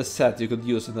 Here are the sets you could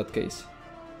use in that case.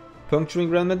 Puncturing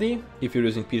Remedy if you're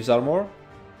using Pierce Armor.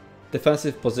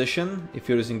 Defensive Position if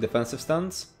you're using defensive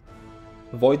stance.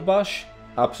 Void Bash,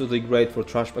 absolutely great for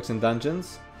trash packs and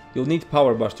dungeons. You'll need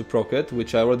Power Bash to proc it,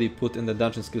 which I already put in the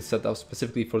dungeon skill setup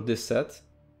specifically for this set.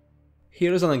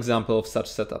 Here is an example of such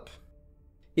setup.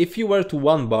 If you were to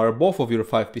one-bar both of your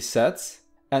 5-piece sets,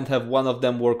 and have one of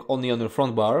them work only on your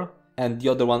front bar, and the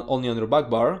other one only on your back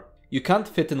bar, you can't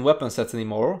fit in weapon sets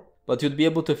anymore, but you'd be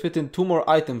able to fit in 2 more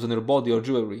items on your body or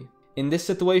jewelry. In this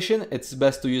situation, it's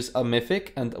best to use a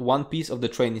mythic and 1 piece of the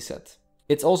trainee set.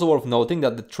 It's also worth noting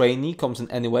that the trainee comes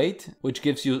in any weight, which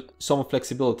gives you some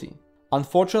flexibility.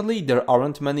 Unfortunately, there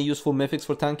aren't many useful mythics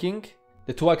for tanking.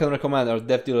 The 2 I can recommend are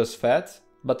Death Dealer's Fat,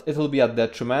 but it'll be a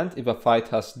detriment if a fight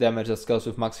has damage that scales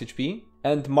with max HP,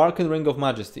 and Marken Ring of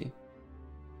Majesty.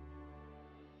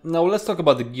 Now let's talk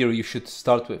about the gear you should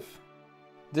start with.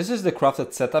 This is the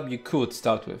crafted setup you could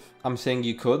start with. I'm saying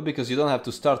you could because you don't have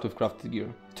to start with crafted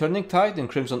gear. Turning Tide and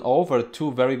Crimson Oath are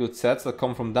 2 very good sets that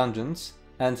come from dungeons,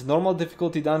 and normal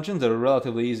difficulty dungeons are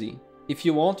relatively easy. If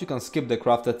you want, you can skip the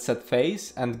crafted set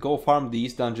phase and go farm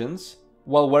these dungeons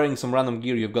while wearing some random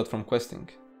gear you've got from questing.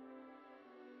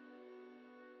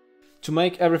 To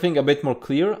make everything a bit more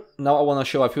clear, now I want to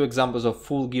show a few examples of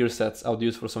full gear sets I would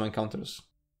use for some encounters.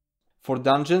 For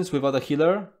dungeons without a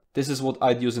healer, this is what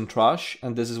I'd use in trash,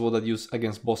 and this is what I'd use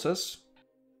against bosses.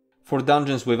 For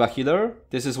dungeons with a healer,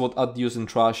 this is what I'd use in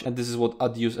trash, and this is what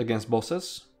I'd use against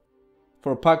bosses.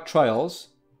 For pack trials,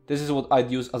 this is what I'd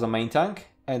use as a main tank,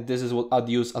 and this is what I'd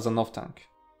use as an off tank.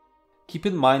 Keep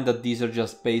in mind that these are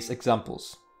just base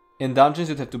examples. In dungeons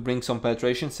you'd have to bring some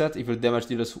penetration set if your damage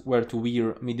dealers were to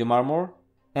wear medium armor,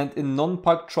 and in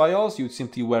non-pack trials you'd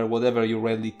simply wear whatever your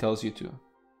raid lead tells you to.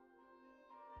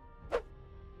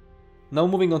 Now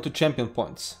moving on to champion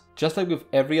points. Just like with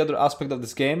every other aspect of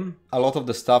this game, a lot of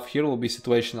the stuff here will be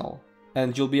situational,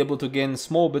 and you'll be able to gain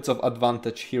small bits of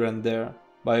advantage here and there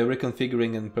by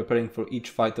reconfiguring and preparing for each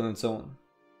fight on its own.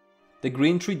 The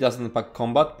green tree doesn't impact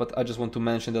combat, but I just want to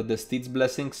mention that the Steed's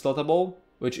Blessing slottable,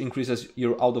 which increases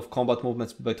your out of combat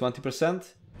movements by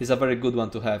 20%, is a very good one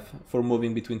to have for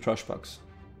moving between trash packs.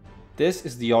 This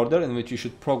is the order in which you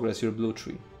should progress your blue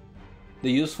tree.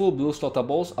 The useful blue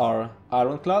slottables are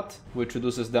Ironclad, which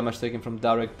reduces damage taken from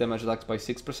direct damage attacks by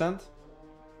 6%,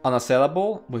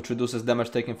 Unassailable, which reduces damage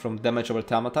taken from damage over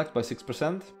time attacks by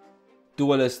 6%,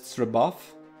 Duelist's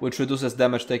Rebuff, which reduces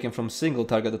damage taken from single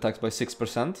target attacks by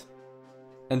 6%,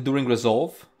 Enduring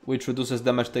Resolve, which reduces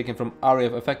damage taken from area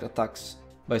of effect attacks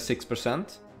by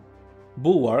 6%,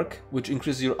 Bulwark, which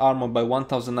increases your armor by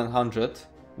 1900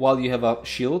 while you have a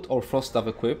shield or frost staff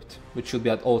equipped, which should be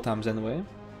at all times anyway,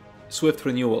 Swift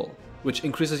Renewal, which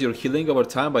increases your healing over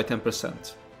time by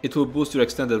 10%. It will boost your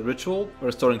extended ritual,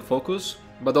 restoring focus,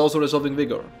 but also resolving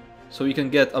vigor, so you can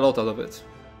get a lot out of it.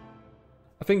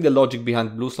 I think the logic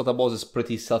behind blue slottables is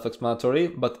pretty self-explanatory,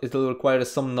 but it will require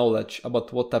some knowledge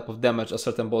about what type of damage a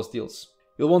certain boss deals.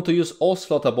 You'll want to use all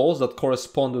slottables that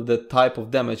correspond with the type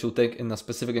of damage you'll take in a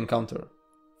specific encounter.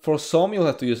 For some you'll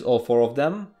have to use all 4 of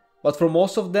them, but for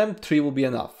most of them 3 will be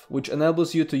enough, which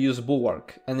enables you to use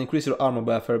Bulwark and increase your armor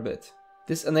by a fair bit.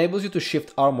 This enables you to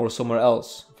shift armor somewhere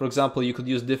else. For example, you could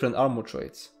use different armor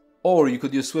traits. Or you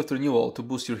could use Swift Renewal to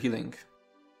boost your healing.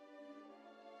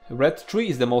 Red tree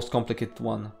is the most complicated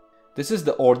one. This is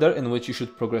the order in which you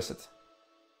should progress it.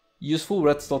 Useful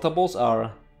red slotables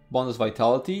are Bonus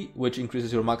Vitality, which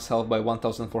increases your max health by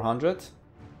 1400,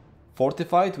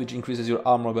 Fortified, which increases your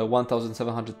armor by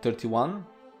 1731,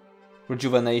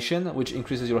 Rejuvenation, which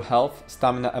increases your health,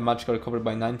 stamina and magical recovery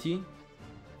by 90,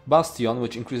 Bastion,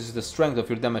 which increases the strength of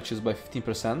your damages by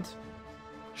 15%,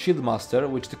 Shieldmaster,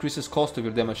 which decreases cost of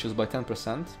your damages by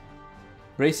 10%,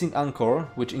 Bracing Anchor,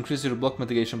 which increases your block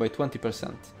mitigation by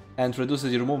 20% and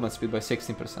reduces your movement speed by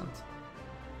 16%,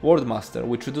 Wardmaster,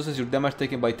 which reduces your damage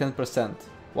taken by 10%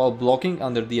 while blocking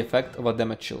under the effect of a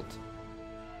damage shield,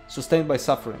 Sustained by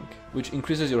Suffering, which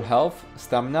increases your health,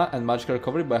 stamina and magical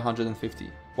recovery by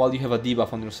 150, while you have a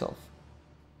debuff on yourself,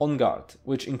 On Guard,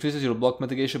 which increases your block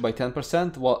mitigation by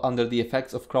 10% while under the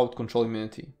effects of crowd control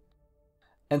immunity.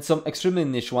 And some extremely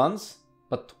niche ones,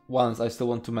 but ones I still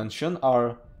want to mention,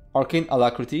 are Arcane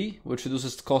Alacrity, which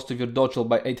reduces the cost of your dodge roll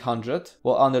by 800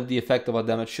 while under the effect of a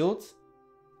damage shield,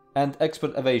 and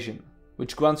Expert Evasion,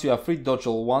 which grants you a free dodge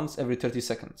roll once every 30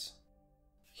 seconds.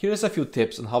 Here's a few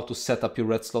tips on how to set up your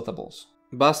red slotables.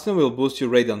 Bastion will boost your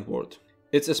Radiant Ward.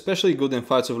 It's especially good in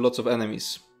fights with lots of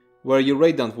enemies, where your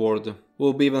Radiant Ward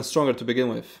will be even stronger to begin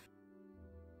with.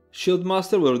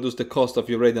 Shieldmaster will reduce the cost of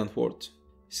your Radiant Ward,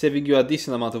 saving you a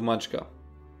decent amount of magicka.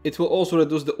 It will also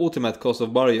reduce the ultimate cost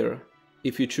of Barrier,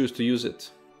 if you choose to use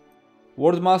it.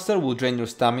 Wardmaster will drain your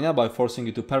stamina by forcing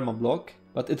you to perma-block,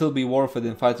 but it will be worth it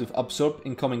in fights with absorbed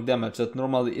incoming damage that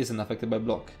normally isn't affected by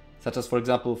block, such as for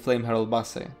example Flame Herald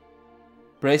Basse.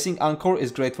 Bracing Anchor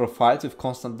is great for fights with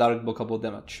constant direct blockable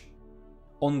damage.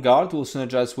 On Guard will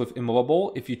synergize with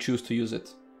Immovable if you choose to use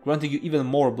it, granting you even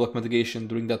more block mitigation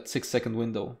during that 6-second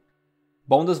window.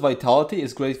 Bonus Vitality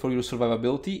is great for your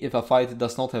survivability if a fight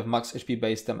does not have max HP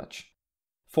based damage.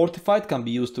 Fortified can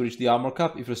be used to reach the armor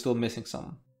cap if you're still missing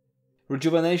some.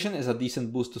 Rejuvenation is a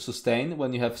decent boost to sustain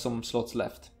when you have some slots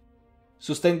left.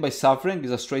 Sustained by Suffering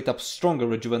is a straight up stronger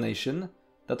rejuvenation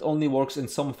that only works in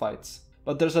some fights,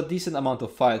 but there's a decent amount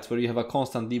of fights where you have a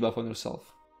constant debuff on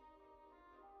yourself.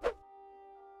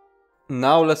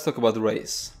 Now let's talk about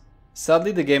race.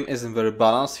 Sadly the game isn't very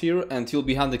balanced here and you'll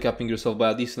be handicapping yourself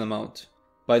by a decent amount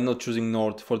by not choosing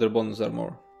Nord for their bonus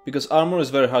armor, because armor is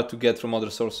very hard to get from other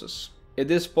sources. It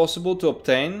is possible to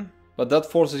obtain, but that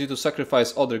forces you to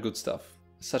sacrifice other good stuff,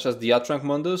 such as the Atrank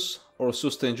Mundus or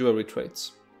Sustain Jewelry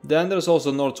traits. Then there's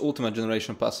also Nord's Ultimate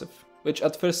Generation passive, which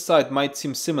at first sight might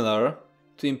seem similar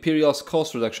to Imperial's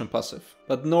cost reduction passive,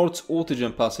 but Nord's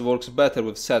Ultigen passive works better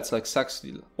with sets like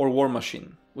Saxsteel or War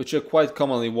Machine, which are quite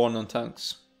commonly worn on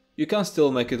tanks. You can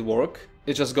still make it work,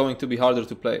 it's just going to be harder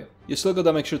to play. You still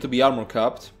gotta make sure to be armor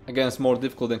capped against more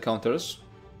difficult encounters,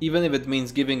 even if it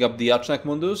means giving up the Atrank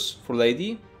Mundus for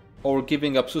Lady, or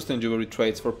giving up Sustain Jewelry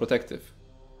traits for Protective.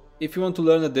 If you want to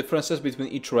learn the differences between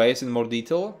each race in more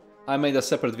detail, I made a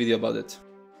separate video about it.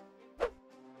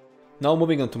 Now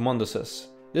moving on to Munduses.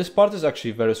 This part is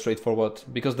actually very straightforward,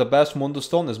 because the best Mundus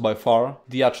stone is by far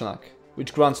the Atrank,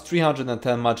 which grants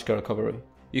 310 magical recovery.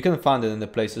 You can find it in the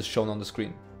places shown on the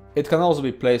screen. It can also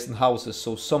be placed in houses,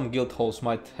 so some guild halls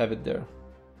might have it there.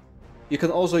 You can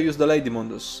also use the Lady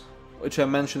Mundus, which I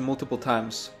mentioned multiple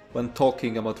times when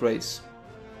talking about race.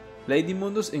 Lady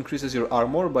Mundus increases your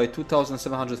armor by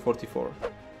 2744.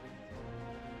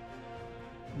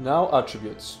 Now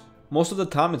attributes. Most of the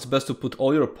time it's best to put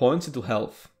all your points into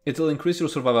health. It will increase your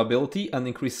survivability and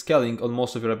increase scaling on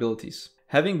most of your abilities.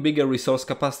 Having bigger resource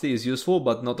capacity is useful,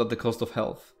 but not at the cost of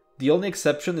health. The only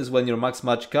exception is when your max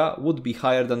magicka would be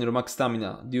higher than your max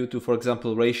stamina, due to for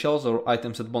example racials or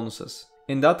item set bonuses.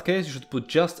 In that case you should put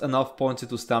just enough points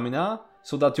into stamina,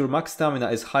 so that your max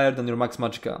stamina is higher than your max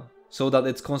magicka, so that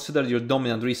it's considered your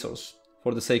dominant resource,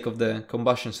 for the sake of the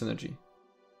combustion synergy.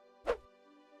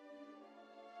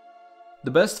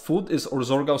 The best food is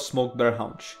Orzorgau's Smoked Bear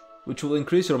Haunch, which will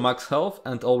increase your max health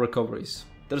and all recoveries.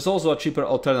 There's also a cheaper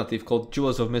alternative called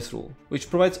Jewels of Mithril, which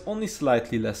provides only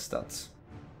slightly less stats.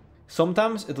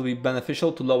 Sometimes it will be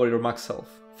beneficial to lower your max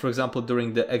health, for example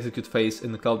during the execute phase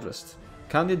in the Cloud Rest.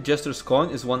 Candid Jester's Coin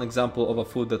is one example of a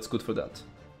food that's good for that.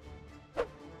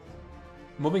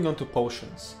 Moving on to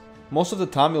potions. Most of the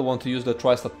time you'll want to use the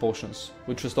Tri-Stat potions,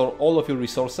 which restore all of your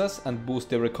resources and boost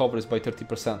their recoveries by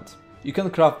 30%. You can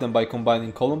craft them by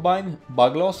combining Columbine,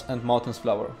 Bagloss and Mountain's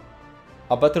Flower.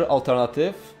 A better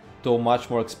alternative, though much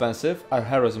more expensive, are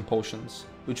Heroism potions,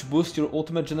 which boost your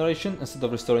ultimate generation instead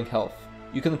of restoring health.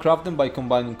 You can craft them by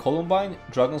combining Columbine,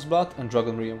 Dragon's Blood and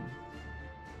Dragon Realm.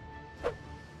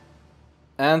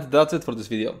 And that's it for this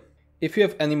video. If you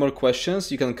have any more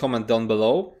questions you can comment down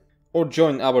below, or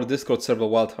join our Discord server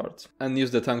Wildheart and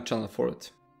use the tank channel for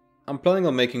it. I'm planning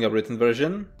on making a written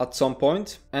version at some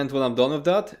point, and when I'm done with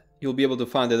that, you'll be able to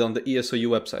find it on the ESOU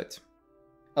website.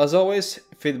 As always,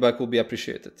 feedback will be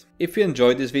appreciated. If you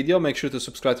enjoyed this video, make sure to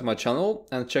subscribe to my channel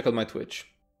and check out my Twitch.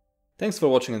 Thanks for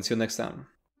watching and see you next time.